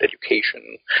upbringing and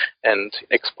education and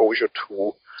exposure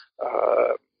to,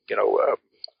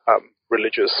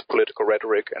 religious, political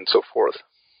rhetoric and so forth.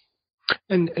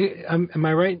 And am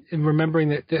I right in remembering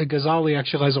that Ghazali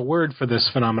actually has a word for this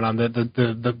phenomenon,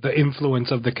 the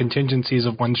influence of the contingencies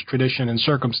of one's tradition and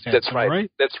circumstance? That's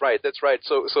right. That's right.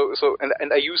 So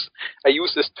I use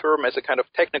this term as a kind of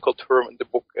technical term in the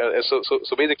book. So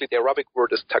basically, the Arabic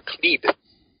word is taqlid.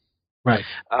 Right.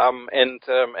 And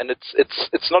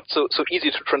it's not so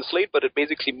easy to translate, but it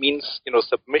basically means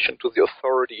submission to the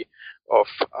authority of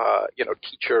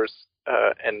teachers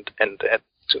and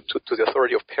to the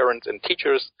authority of parents and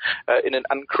teachers in an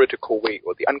uncritical way,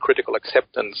 or the uncritical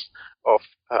acceptance of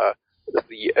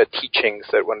the teachings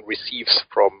that one receives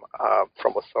from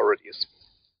authorities.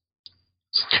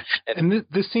 And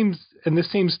this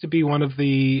seems to be one of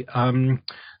the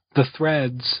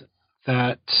threads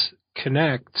that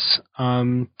connects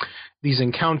these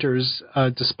encounters,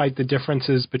 despite the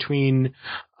differences between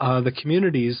the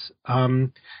communities.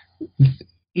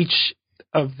 Each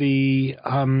of the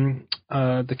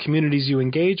communities you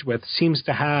engage with seems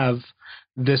to have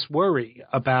this worry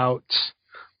about,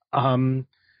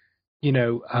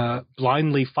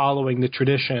 blindly following the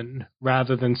tradition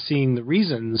rather than seeing the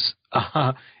reasons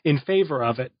in favor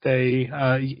of it.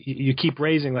 You keep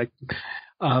raising the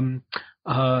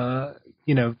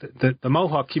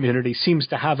Mohawk community seems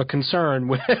to have a concern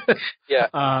with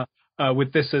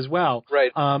with this as well.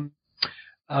 Right.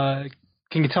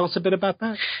 Can you tell us a bit about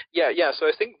that? Yeah. So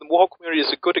I think the Mohawk community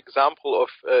is a good example of,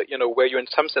 where you, in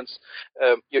some sense,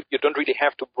 you don't really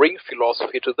have to bring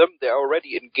philosophy to them. They're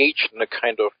already engaged in a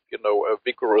kind of, a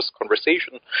vigorous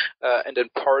conversation, and in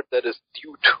part that is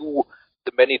due to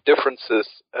the many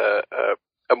differences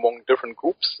among different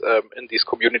groups in these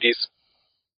communities.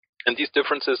 And these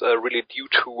differences are really due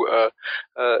to,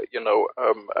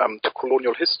 to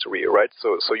colonial history, right?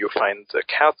 So you find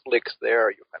Catholics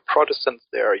there, you find Protestants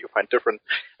there, you find different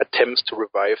attempts to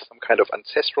revive some kind of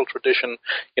ancestral tradition,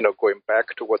 going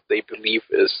back to what they believe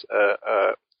is,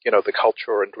 the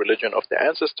culture and religion of their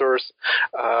ancestors.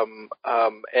 And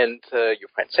you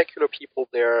find secular people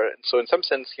there. And so in some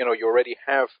sense, you already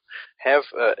have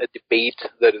a debate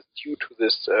that is due to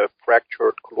this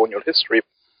fractured colonial history.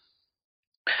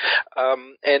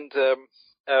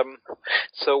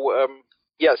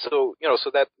 So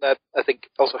that I think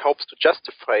also helps to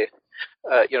justify,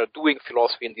 doing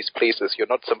philosophy in these places. You're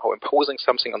not somehow imposing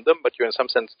something on them, but you're in some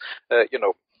sense,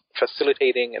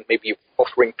 facilitating and maybe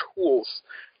offering tools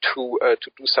to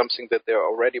do something that they're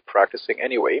already practicing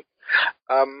anyway.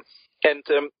 But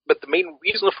the main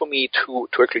reason for me to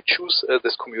actually choose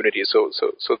this community, so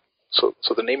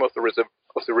the name of the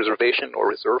reservation or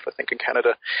reserve, I think in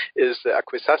Canada, is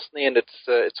Akwesasne, and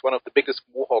it's one of the biggest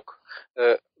Mohawk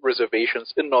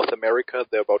reservations in North America.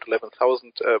 There are about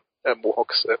 11,000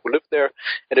 Mohawks who live there,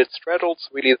 and it straddles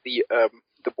really the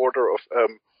border of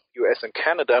U.S. and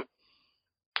Canada.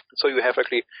 So you have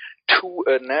actually two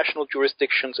national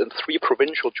jurisdictions and three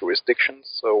provincial jurisdictions.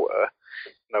 So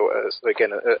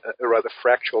again, a rather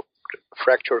fractured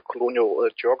colonial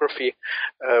geography.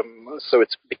 So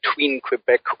it's between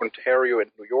Quebec, Ontario,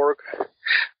 and New York.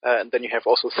 And then you have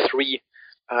also three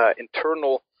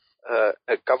internal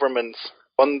governments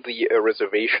on the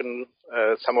reservation,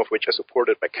 some of which are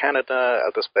supported by Canada,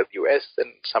 others by the U.S.,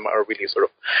 and some are really sort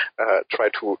of try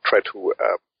to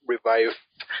revive,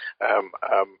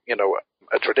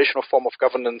 a traditional form of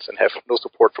governance and have no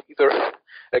support from either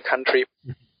country.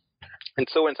 And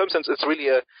so, in some sense, it's really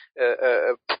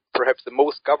perhaps the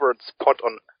most governed spot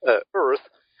on Earth.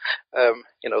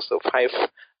 So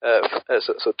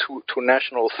two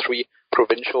national, three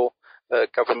provincial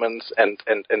governments, and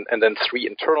then three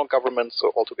internal governments.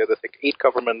 So altogether, I think 8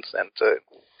 governments, and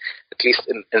at least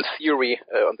in theory,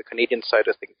 on the Canadian side,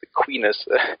 I think the Queen is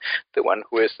the one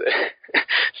who is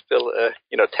still,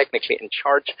 technically in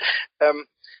charge.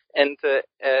 And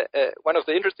one of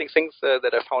the interesting things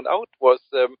that I found out was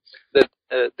that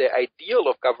the ideal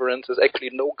of governance is actually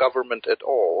no government at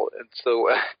all. And so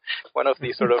one of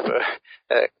the sort of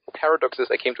paradoxes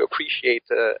I came to appreciate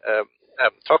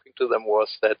talking to them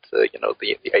was that the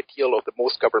ideal of the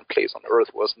most governed place on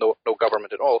earth was no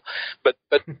government at all. But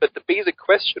the basic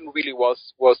question really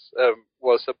was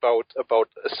about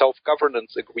a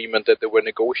self-governance agreement that they were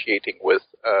negotiating with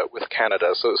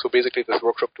Canada. So basically, this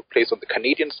workshop took place on the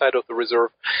Canadian side of the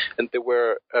reserve, and they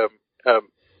were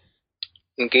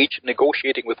engaged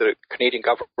negotiating with the Canadian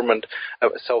government a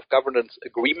self-governance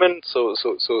agreement. So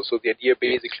the idea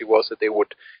basically was that they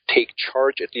would take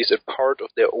charge, at least in part, of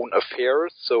their own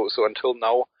affairs. So until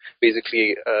now,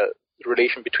 basically, the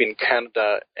relation between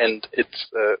Canada and its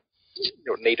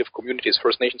native communities,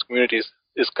 First Nations communities,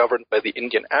 is governed by the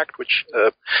Indian Act, which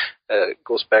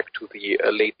goes back to the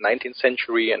late 19th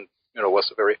century and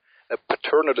was a very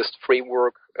paternalist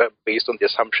framework based on the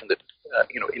assumption that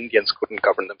Indians couldn't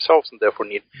govern themselves and therefore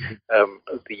need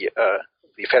the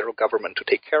federal government to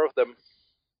take care of them.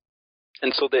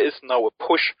 And so there is now a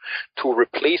push to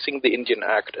replacing the Indian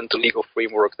Act and the legal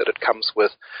framework that it comes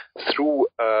with through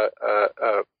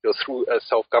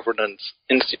self-governance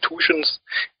institutions.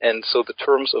 And so the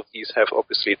terms of these have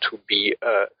obviously to be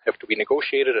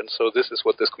negotiated. And so this is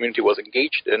what this community was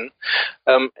engaged in.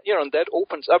 And that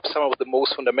opens up some of the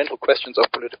most fundamental questions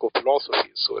of political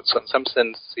philosophy. So it's in some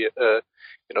sense,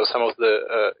 some of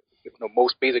the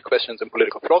most basic questions in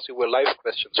political philosophy were life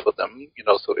questions for them.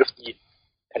 So if the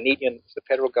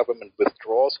federal government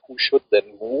withdraws, who should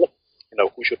then rule?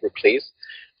 Who should replace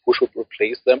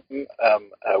them?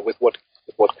 With what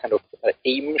kind of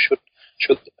aim should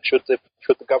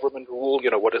the government rule?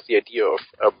 What is the idea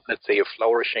of let's say a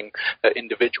flourishing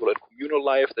individual and communal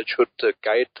life that should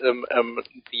guide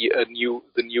the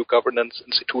new governance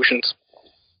institutions?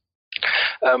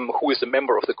 Who is a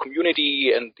member of the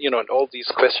community? And and all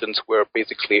these questions were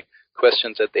basically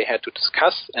questions that they had to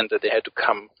discuss and that they had to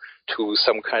come to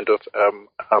some kind of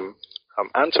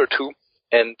answer to.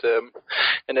 And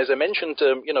as I mentioned,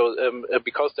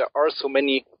 because there are so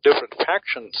many different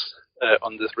factions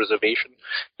on this reservation,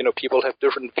 people have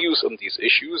different views on these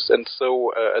issues. And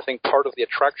so I think part of the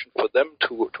attraction for them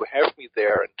to have me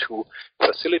there and to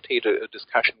facilitate a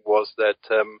discussion was that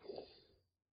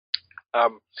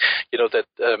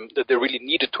that they really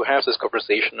needed to have this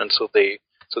conversation, and so they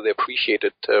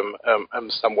appreciated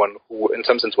someone who, in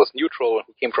some sense, was neutral,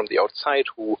 who came from the outside,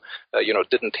 who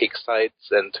didn't take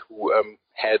sides, and who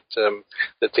had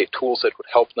let's say tools that would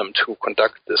help them to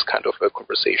conduct this kind of a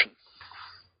conversation.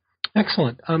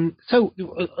 Excellent. So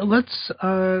let's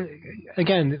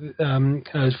again,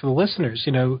 for the listeners,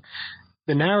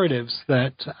 the narratives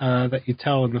that you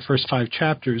tell in the first 5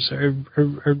 chapters are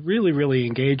really, really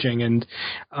engaging, and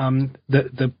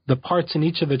the parts in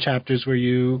each of the chapters where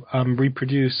you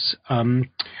reproduce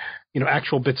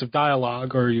actual bits of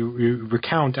dialogue, or you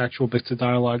recount actual bits of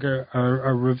dialogue,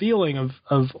 are revealing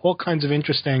of all kinds of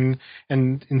interesting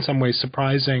and in some ways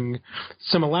surprising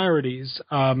similarities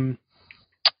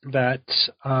that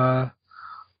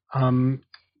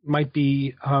might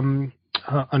be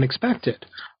unexpected.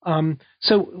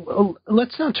 So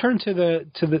let's now turn to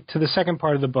the second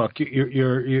part of the book,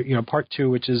 your part 2,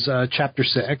 which is chapter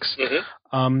 6,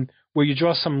 where you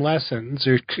draw some lessons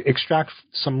or extract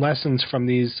some lessons from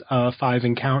these 5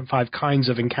 kinds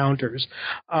of encounters.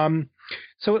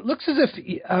 So it looks as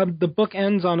if the book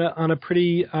ends on a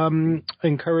pretty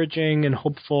encouraging and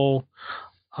hopeful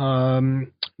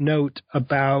note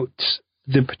about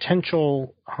the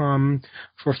potential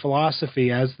for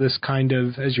philosophy as this kind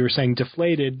of, as you were saying,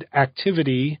 deflated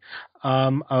activity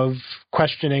of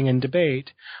questioning and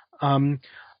debate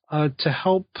to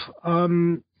help,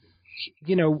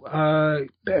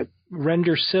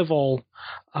 render civil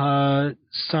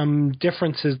some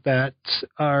differences that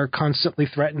are constantly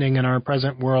threatening in our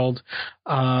present world,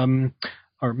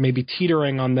 or maybe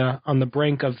teetering on the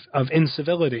brink of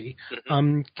incivility.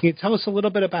 Can you tell us a little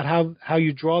bit about how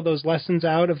you draw those lessons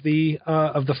out of the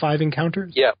 5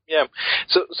 encounters? Yeah.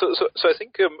 So I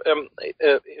think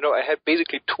I had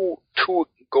basically two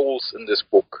goals in this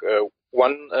book.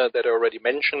 One that I already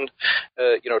mentioned,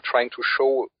 trying to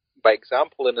show by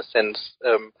example, in a sense,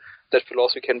 that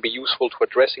philosophy can be useful to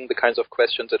addressing the kinds of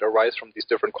questions that arise from these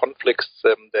different conflicts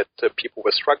that people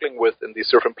were struggling with in these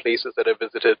different places that I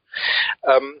visited.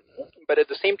 But at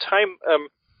the same time,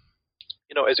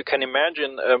 as you can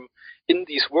imagine, in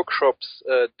these workshops,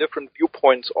 different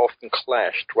viewpoints often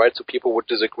clashed, right? So people would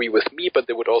disagree with me, but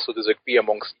they would also disagree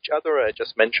amongst each other. I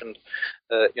just mentioned,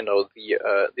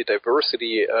 the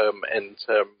diversity and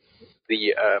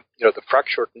the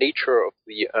fractured nature of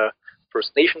the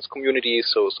First Nations community.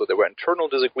 So there were internal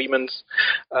disagreements,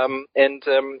 and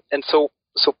so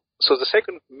the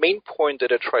second main point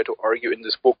that I try to argue in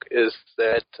this book is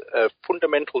that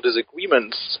fundamental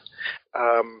disagreements,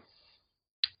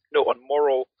 on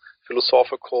moral,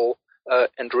 philosophical,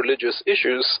 and religious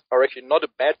issues are actually not a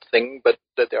bad thing, but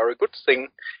that they are a good thing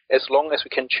as long as we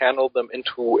can channel them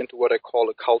into what I call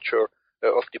a culture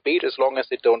of debate, as long as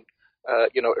they don't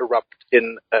erupt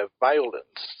in violence.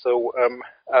 So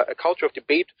a culture of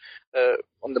debate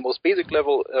on the most basic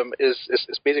level is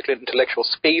basically an intellectual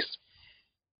space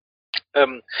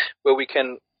where we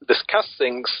can discuss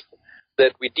things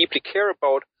that we deeply care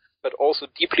about, but also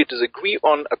deeply disagree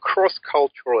on across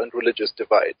cultural and religious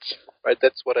divides. Right?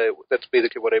 That's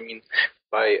basically what I mean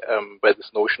by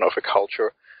this notion of a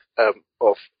culture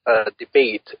of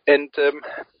debate. And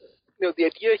the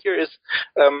idea here is,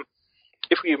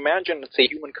 if we imagine, let's say,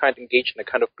 humankind engaged in a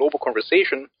kind of global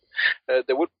conversation,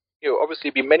 there would obviously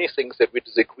be many things that we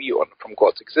disagree on, from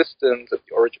God's existence and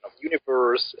the origin of the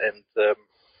universe, and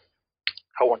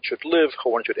how one should live,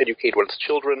 how one should educate one's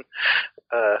children,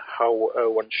 how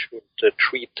one should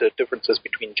treat differences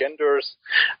between genders,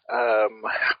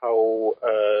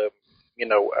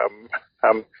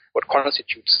 what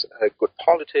constitutes good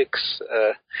politics,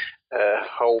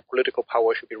 how political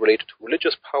power should be related to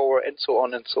religious power, and so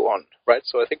on and so on, right?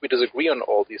 So I think we disagree on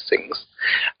all these things.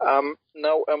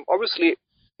 Obviously,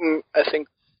 I think,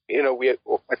 we,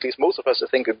 or at least most of us,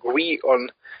 I think, agree on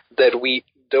that we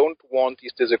don't want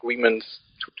these disagreements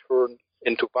to turn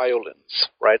into violence,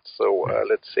 right? So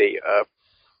let's say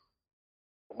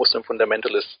Muslim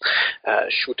fundamentalists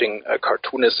shooting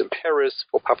cartoonists in Paris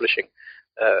for publishing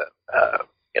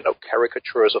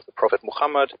caricatures of the Prophet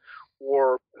Muhammad,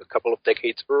 or a couple of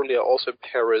decades earlier, also in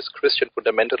Paris, Christian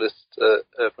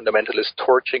fundamentalists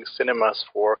torching cinemas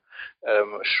for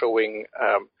showing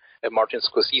Martin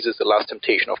Scorsese's The Last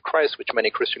Temptation of Christ, which many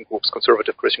Christian groups,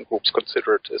 conservative Christian groups,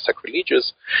 considered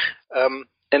sacrilegious. We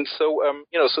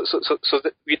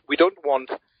don't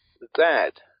want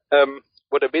that.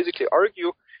 What I basically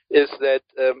argue is that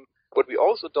what we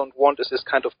also don't want is this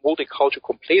kind of multicultural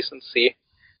complacency,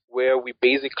 where we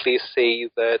basically say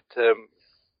that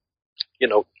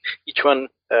each one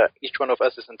of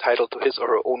us is entitled to his or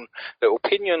her own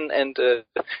opinion, and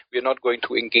we are not going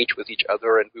to engage with each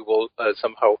other, and we will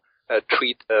somehow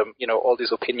treat all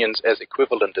these opinions as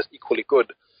equivalent, as equally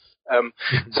good.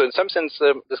 So in some sense,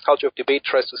 this culture of debate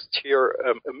tries to steer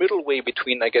a middle way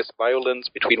between, I guess, violence,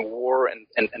 between war and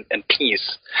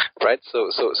peace, right? So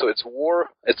it's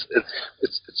war. It's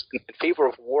in favor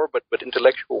of war, but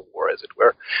intellectual war, as it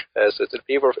were. So it's in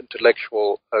favor of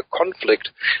intellectual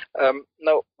conflict.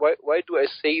 Now, why do I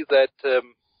say that?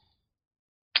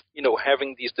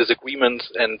 Having these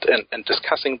disagreements and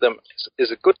discussing them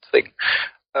is a good thing.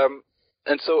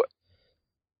 And so,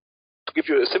 to give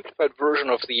you a simplified version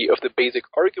of the basic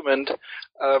argument,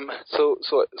 so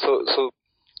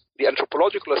the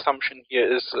anthropological assumption here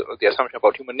is, the assumption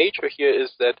about human nature here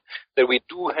is that we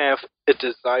do have a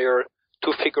desire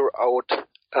to figure out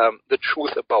the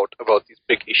truth about these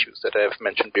big issues that I have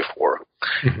mentioned before.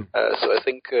 Mm-hmm. So I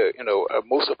think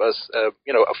most of us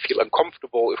feel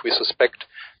uncomfortable if we suspect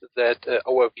that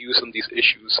our views on these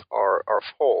issues are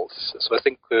false. So I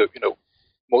think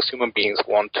most human beings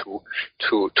want to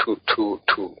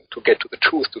get to the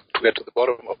truth, to get to the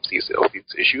bottom of these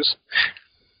issues.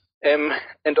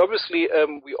 And obviously,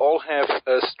 we all have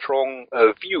strong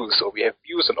views, or we have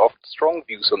views, and often strong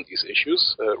views on these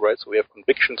issues, right? So we have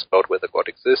convictions about whether God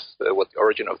exists, what the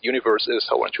origin of the universe is,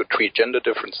 how one should treat gender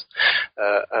difference,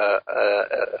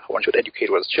 how one should educate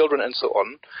one's children, and so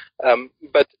on.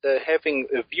 But having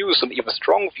views, and even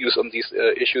strong views on these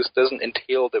issues, doesn't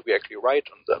entail that we actually right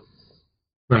on them.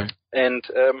 Right. And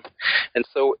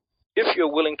so if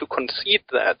you're willing to concede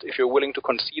that,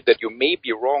 you may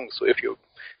be wrong, so if you're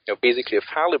basically a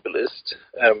fallibilist,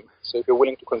 so if you're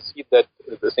willing to concede that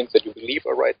the things that you believe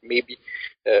are right may be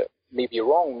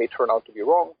wrong, may turn out to be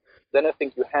wrong, then I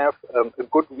think you have a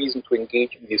good reason to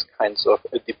engage in these kinds of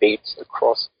debates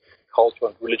across cultural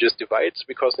and religious divides,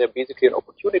 because they're basically an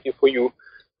opportunity for you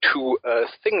to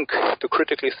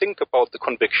critically think about the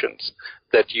convictions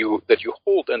that you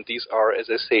hold, and these are, as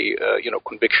I say,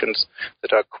 convictions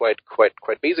that are quite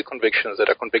basic convictions, that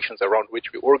are convictions around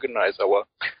which we organize our,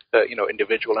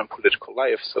 individual and political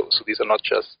life. So these are not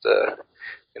just,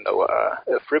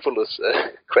 frivolous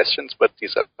questions, but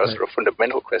these are sort of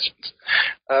fundamental questions.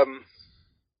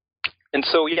 And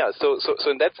so, so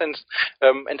in that sense,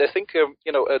 and I think,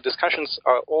 discussions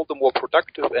are all the more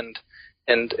productive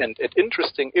and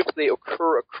interesting if they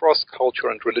occur across culture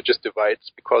and religious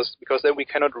divides, because then we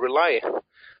cannot rely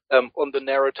on the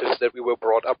narratives that we were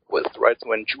brought up with, right? So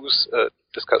when Jews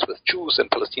discuss with Jews,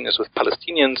 and Palestinians with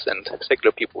Palestinians, and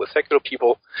secular people with secular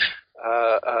people,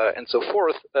 and so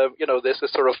forth, there's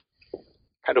this sort of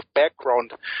kind of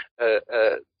background,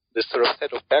 this sort of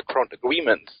set of background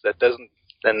agreements that doesn't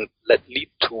then lead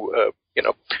to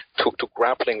to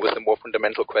grappling with the more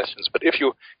fundamental questions. But if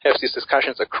you have these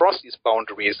discussions across these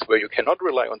boundaries where you cannot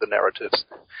rely on the narratives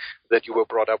that you were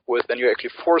brought up with, then you're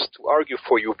actually forced to argue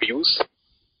for your views.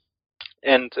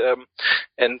 And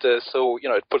so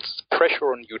it puts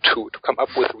pressure on you to come up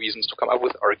with reasons, to come up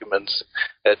with arguments,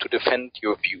 to defend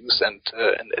your views, and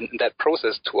in that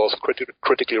process to also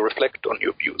critically reflect on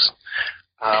your views.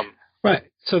 Right.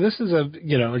 So this is a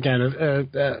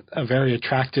very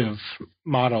attractive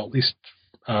model, at least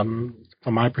from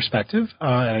my perspective,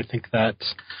 and I think that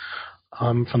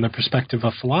from the perspective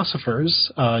of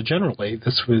philosophers generally,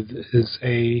 this is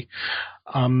a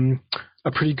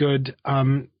pretty good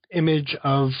image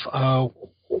of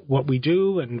what we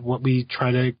do and what we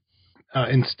try to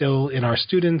instill in our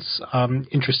students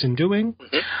interest in doing.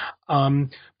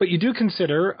 But you do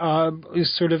consider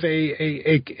sort of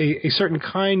a certain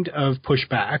kind of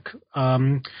pushback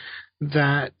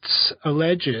that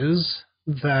alleges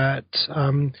that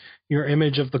your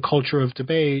image of the culture of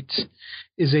debate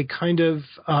is a kind of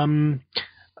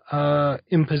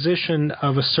imposition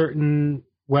of a certain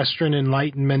Western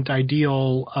Enlightenment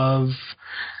ideal of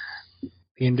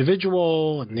the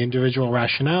individual and the individual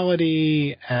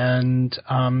rationality and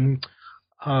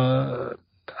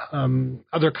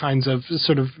other kinds of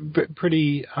sort of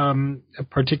pretty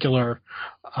particular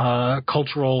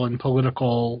cultural and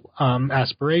political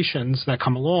aspirations that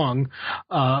come along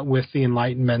with the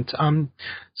Enlightenment.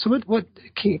 So what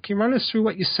can you run us through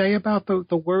what you say about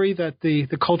the worry that the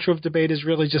culture of debate is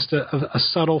really just a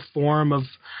subtle form of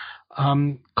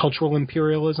cultural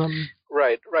imperialism?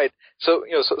 Right. So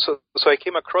so I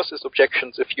came across these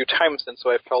objections a few times, and so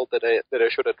I felt that I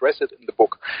should address it in the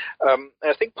book. And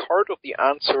I think part of the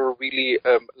answer really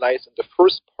lies in the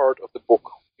first part of the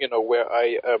book, where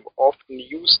I often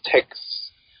use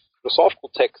texts,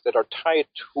 philosophical texts that are tied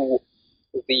to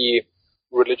the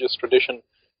religious tradition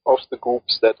of the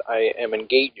groups that I am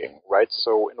engaging. Right.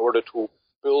 So in order to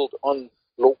build on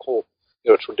local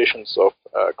traditions of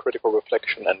critical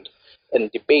reflection and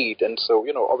debate. And so,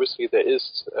 obviously there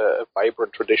is a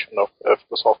vibrant tradition of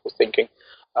philosophical thinking,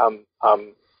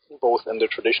 both in the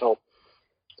traditional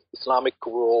Islamic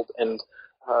world and,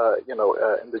 in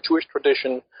the Jewish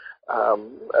tradition.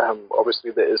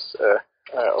 Obviously there is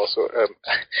also,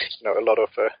 a lot of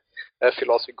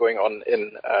philosophy going on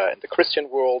in the Christian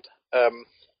world. Now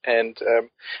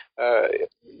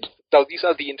these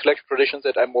are the intellectual traditions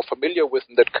that I'm more familiar with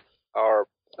and that are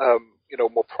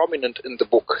more prominent in the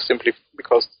book, simply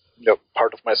because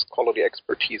part of my scholarly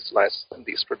expertise lies in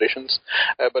these traditions.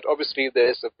 But obviously, there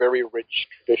is a very rich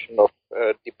tradition of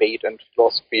debate and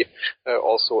philosophy,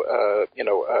 also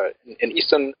in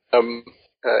Eastern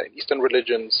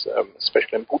religions,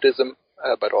 especially in Buddhism,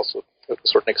 but also to a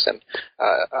certain extent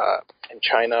in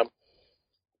China.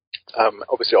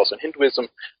 Obviously, also in Hinduism,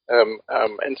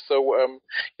 and so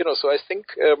so I think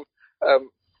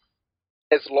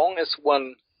as long as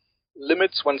one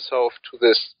limits oneself to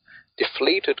this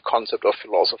deflated concept of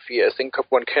philosophy, I think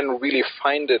one can really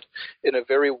find it in a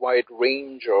very wide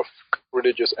range of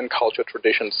religious and cultural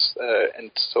traditions.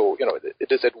 And so, it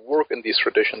is at work in these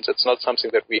traditions. It's not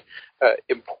something that we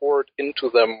import into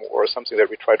them or something that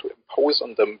we try to impose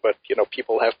on them, but,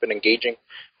 people have been engaging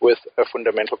with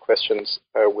fundamental questions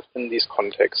within these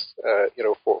contexts,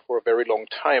 for a very long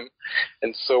time.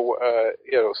 And so,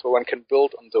 so one can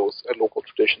build on those local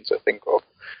traditions, I think, of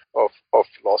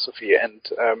philosophy. And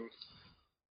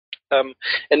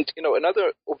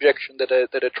another objection that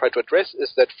I try to address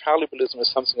is that fallibilism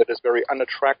is something that is very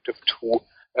unattractive to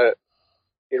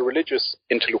religious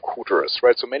interlocutors,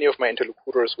 right? So many of my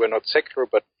interlocutors were not secular,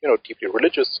 but deeply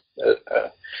religious,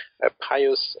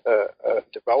 pious,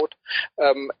 devout,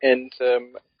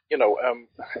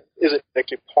 is it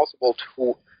actually possible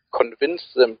to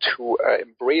convince them to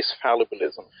embrace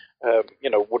fallibilism?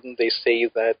 Wouldn't they say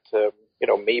that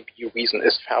maybe reason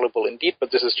is fallible indeed,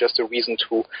 but this is just a reason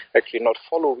to actually not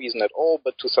follow reason at all,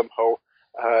 but to somehow,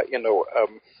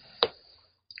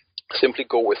 simply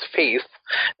go with faith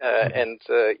and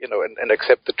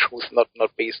accept the truth,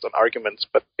 not based on arguments,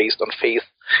 but based on faith,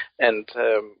 and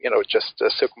just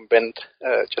circumvent,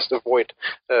 just avoid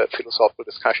philosophical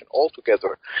discussion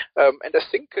altogether. And I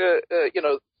think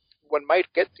one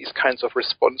might get these kinds of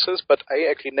responses, but I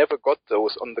actually never got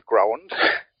those on the ground.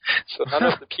 So none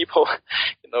of the people,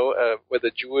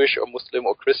 whether Jewish or Muslim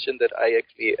or Christian, that I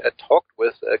actually talked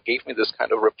with gave me this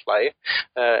kind of reply.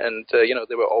 And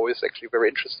they were always actually very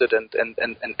interested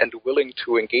and willing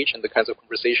to engage in the kinds of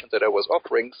conversations that I was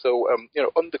offering. So,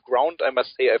 on the ground, I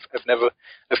must say I've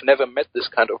never met this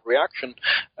kind of reaction.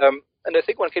 And I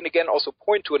think one can again also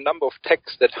point to a number of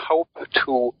texts that help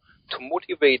to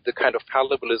motivate the kind of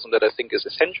fallibilism that I think is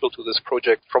essential to this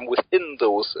project from within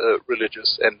those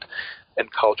religious and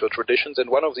cultural traditions. And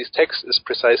one of these texts is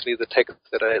precisely the text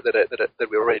that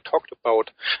we already talked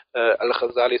about,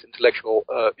 Al-Ghazali's intellectual,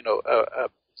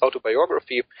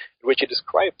 autobiography, in which he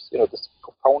describes, this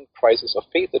profound crisis of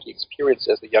faith that he experienced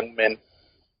as a young man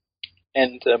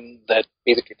and that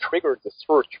basically triggered the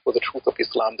search for the truth of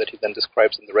Islam that he then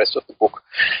describes in the rest of the book,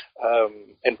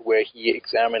 and where he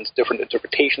examines different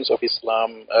interpretations of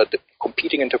Islam, the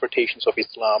competing interpretations of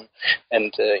Islam,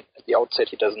 and at the outset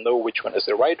he doesn't know which one is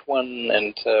the right one,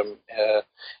 and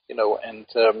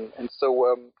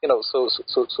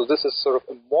so this is sort of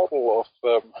a model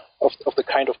of the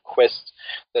kind of quest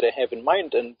that I have in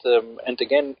mind, and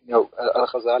again,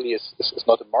 Al-Ghazali is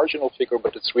not a marginal figure,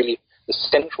 but it's really the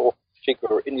central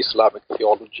figure in Islamic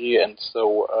theology, and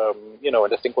so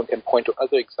and I think one can point to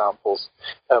other examples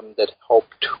that help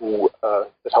to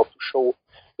show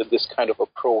that this kind of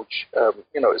approach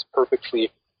is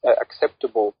perfectly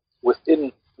acceptable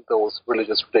within those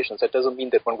religious traditions. That doesn't mean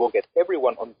that one will get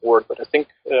everyone on board, but I think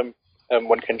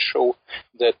one can show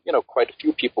that quite a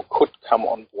few people could come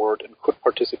on board and could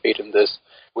participate in this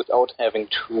without having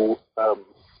to,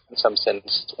 in some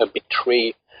sense,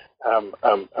 betray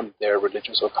their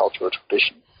religious or cultural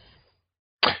tradition.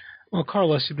 Well,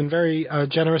 Carlos, you've been very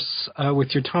generous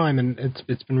with your time, and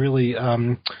it's been really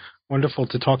wonderful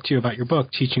to talk to you about your book,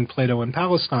 Teaching Plato in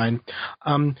Palestine.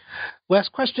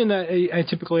 Last question I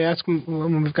typically ask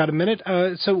when we've got a minute.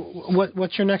 So,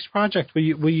 what's your next project?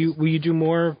 Will you do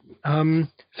more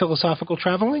philosophical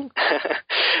traveling?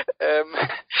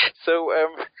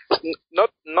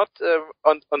 Not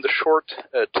on the short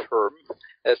term.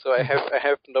 So I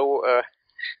have no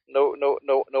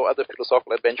other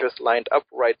philosophical adventures lined up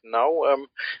right now.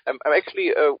 I'm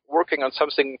actually working on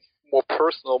something more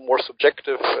personal, more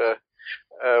subjective,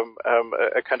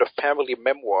 a kind of family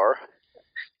memoir.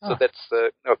 So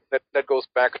that goes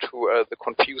back to the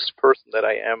confused person that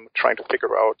I am, trying to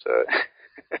figure out.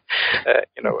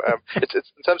 It's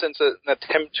in some sense an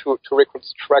attempt to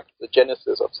reconstruct the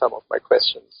genesis of some of my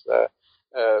questions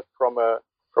from a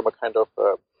kind of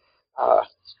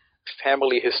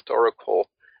family historical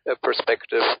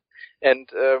perspective, and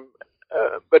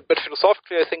but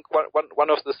philosophically, I think one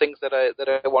of the things that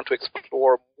I want to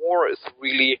explore more is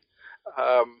really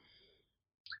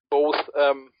both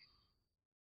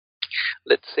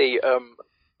let's say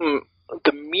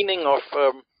the meaning of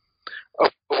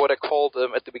what I called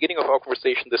at the beginning of our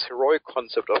conversation this heroic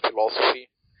concept of philosophy,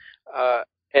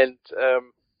 and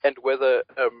whether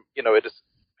it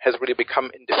has really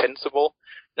become indefensible.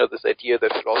 This idea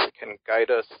that philosophy can guide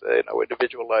us in our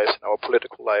individual lives, in our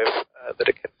political life, that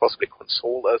it can possibly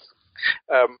console us.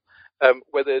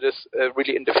 Whether it is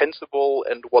really indefensible,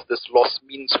 and what this loss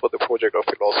means for the project of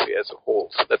philosophy as a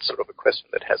whole. So that's sort of a question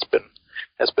that has been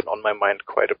on my mind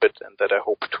quite a bit, and that I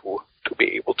hope to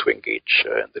be able to engage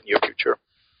in the near future.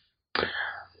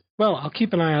 Well, I'll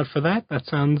keep an eye out for that. That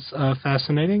sounds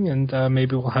fascinating, and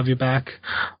maybe we'll have you back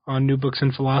on New Books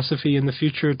in Philosophy in the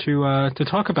future to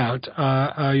talk about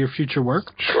your future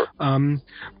work. Sure.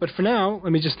 But for now,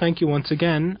 let me just thank you once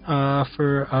again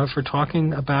for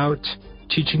talking about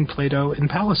Teaching Plato in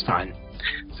Palestine.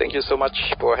 Thank you so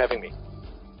much for having me.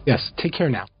 Yes, take care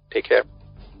now. Take care.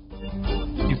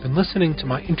 You've been listening to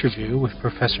my interview with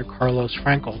Professor Carlos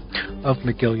Fraenkel of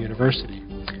McGill University.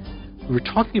 We were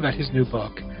talking about his new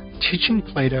book, Teaching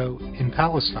Plato in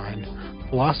Palestine,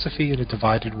 Philosophy in a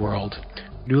Divided World,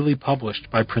 newly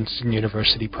published by Princeton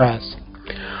University Press.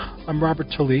 I'm Robert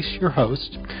Talisse, your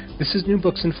host. This is New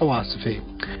Books in Philosophy.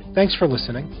 Thanks for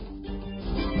listening.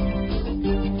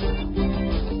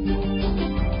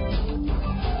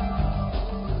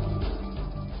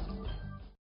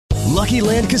 Lucky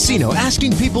Land Casino,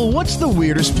 asking people, what's the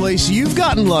weirdest place you've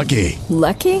gotten lucky?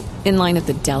 Lucky? In line at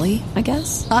the deli, I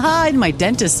guess? Aha, in my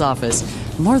dentist's office.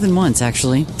 More than once,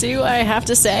 actually. Do I have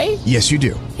to say? Yes, you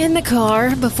do. In the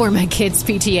car before my kids'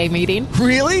 PTA meeting.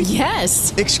 Really?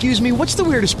 Yes. Excuse me, what's the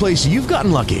weirdest place you've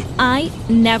gotten lucky? I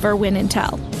never win and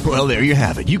tell. Well, there you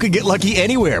have it. You can get lucky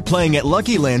anywhere, playing at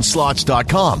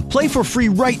LuckyLandSlots.com. Play for free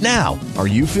right now. Are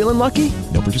you feeling lucky?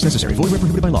 No purchase necessary. Void where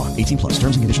prohibited by law. 18+.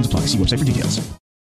 Terms and conditions apply. See website for details.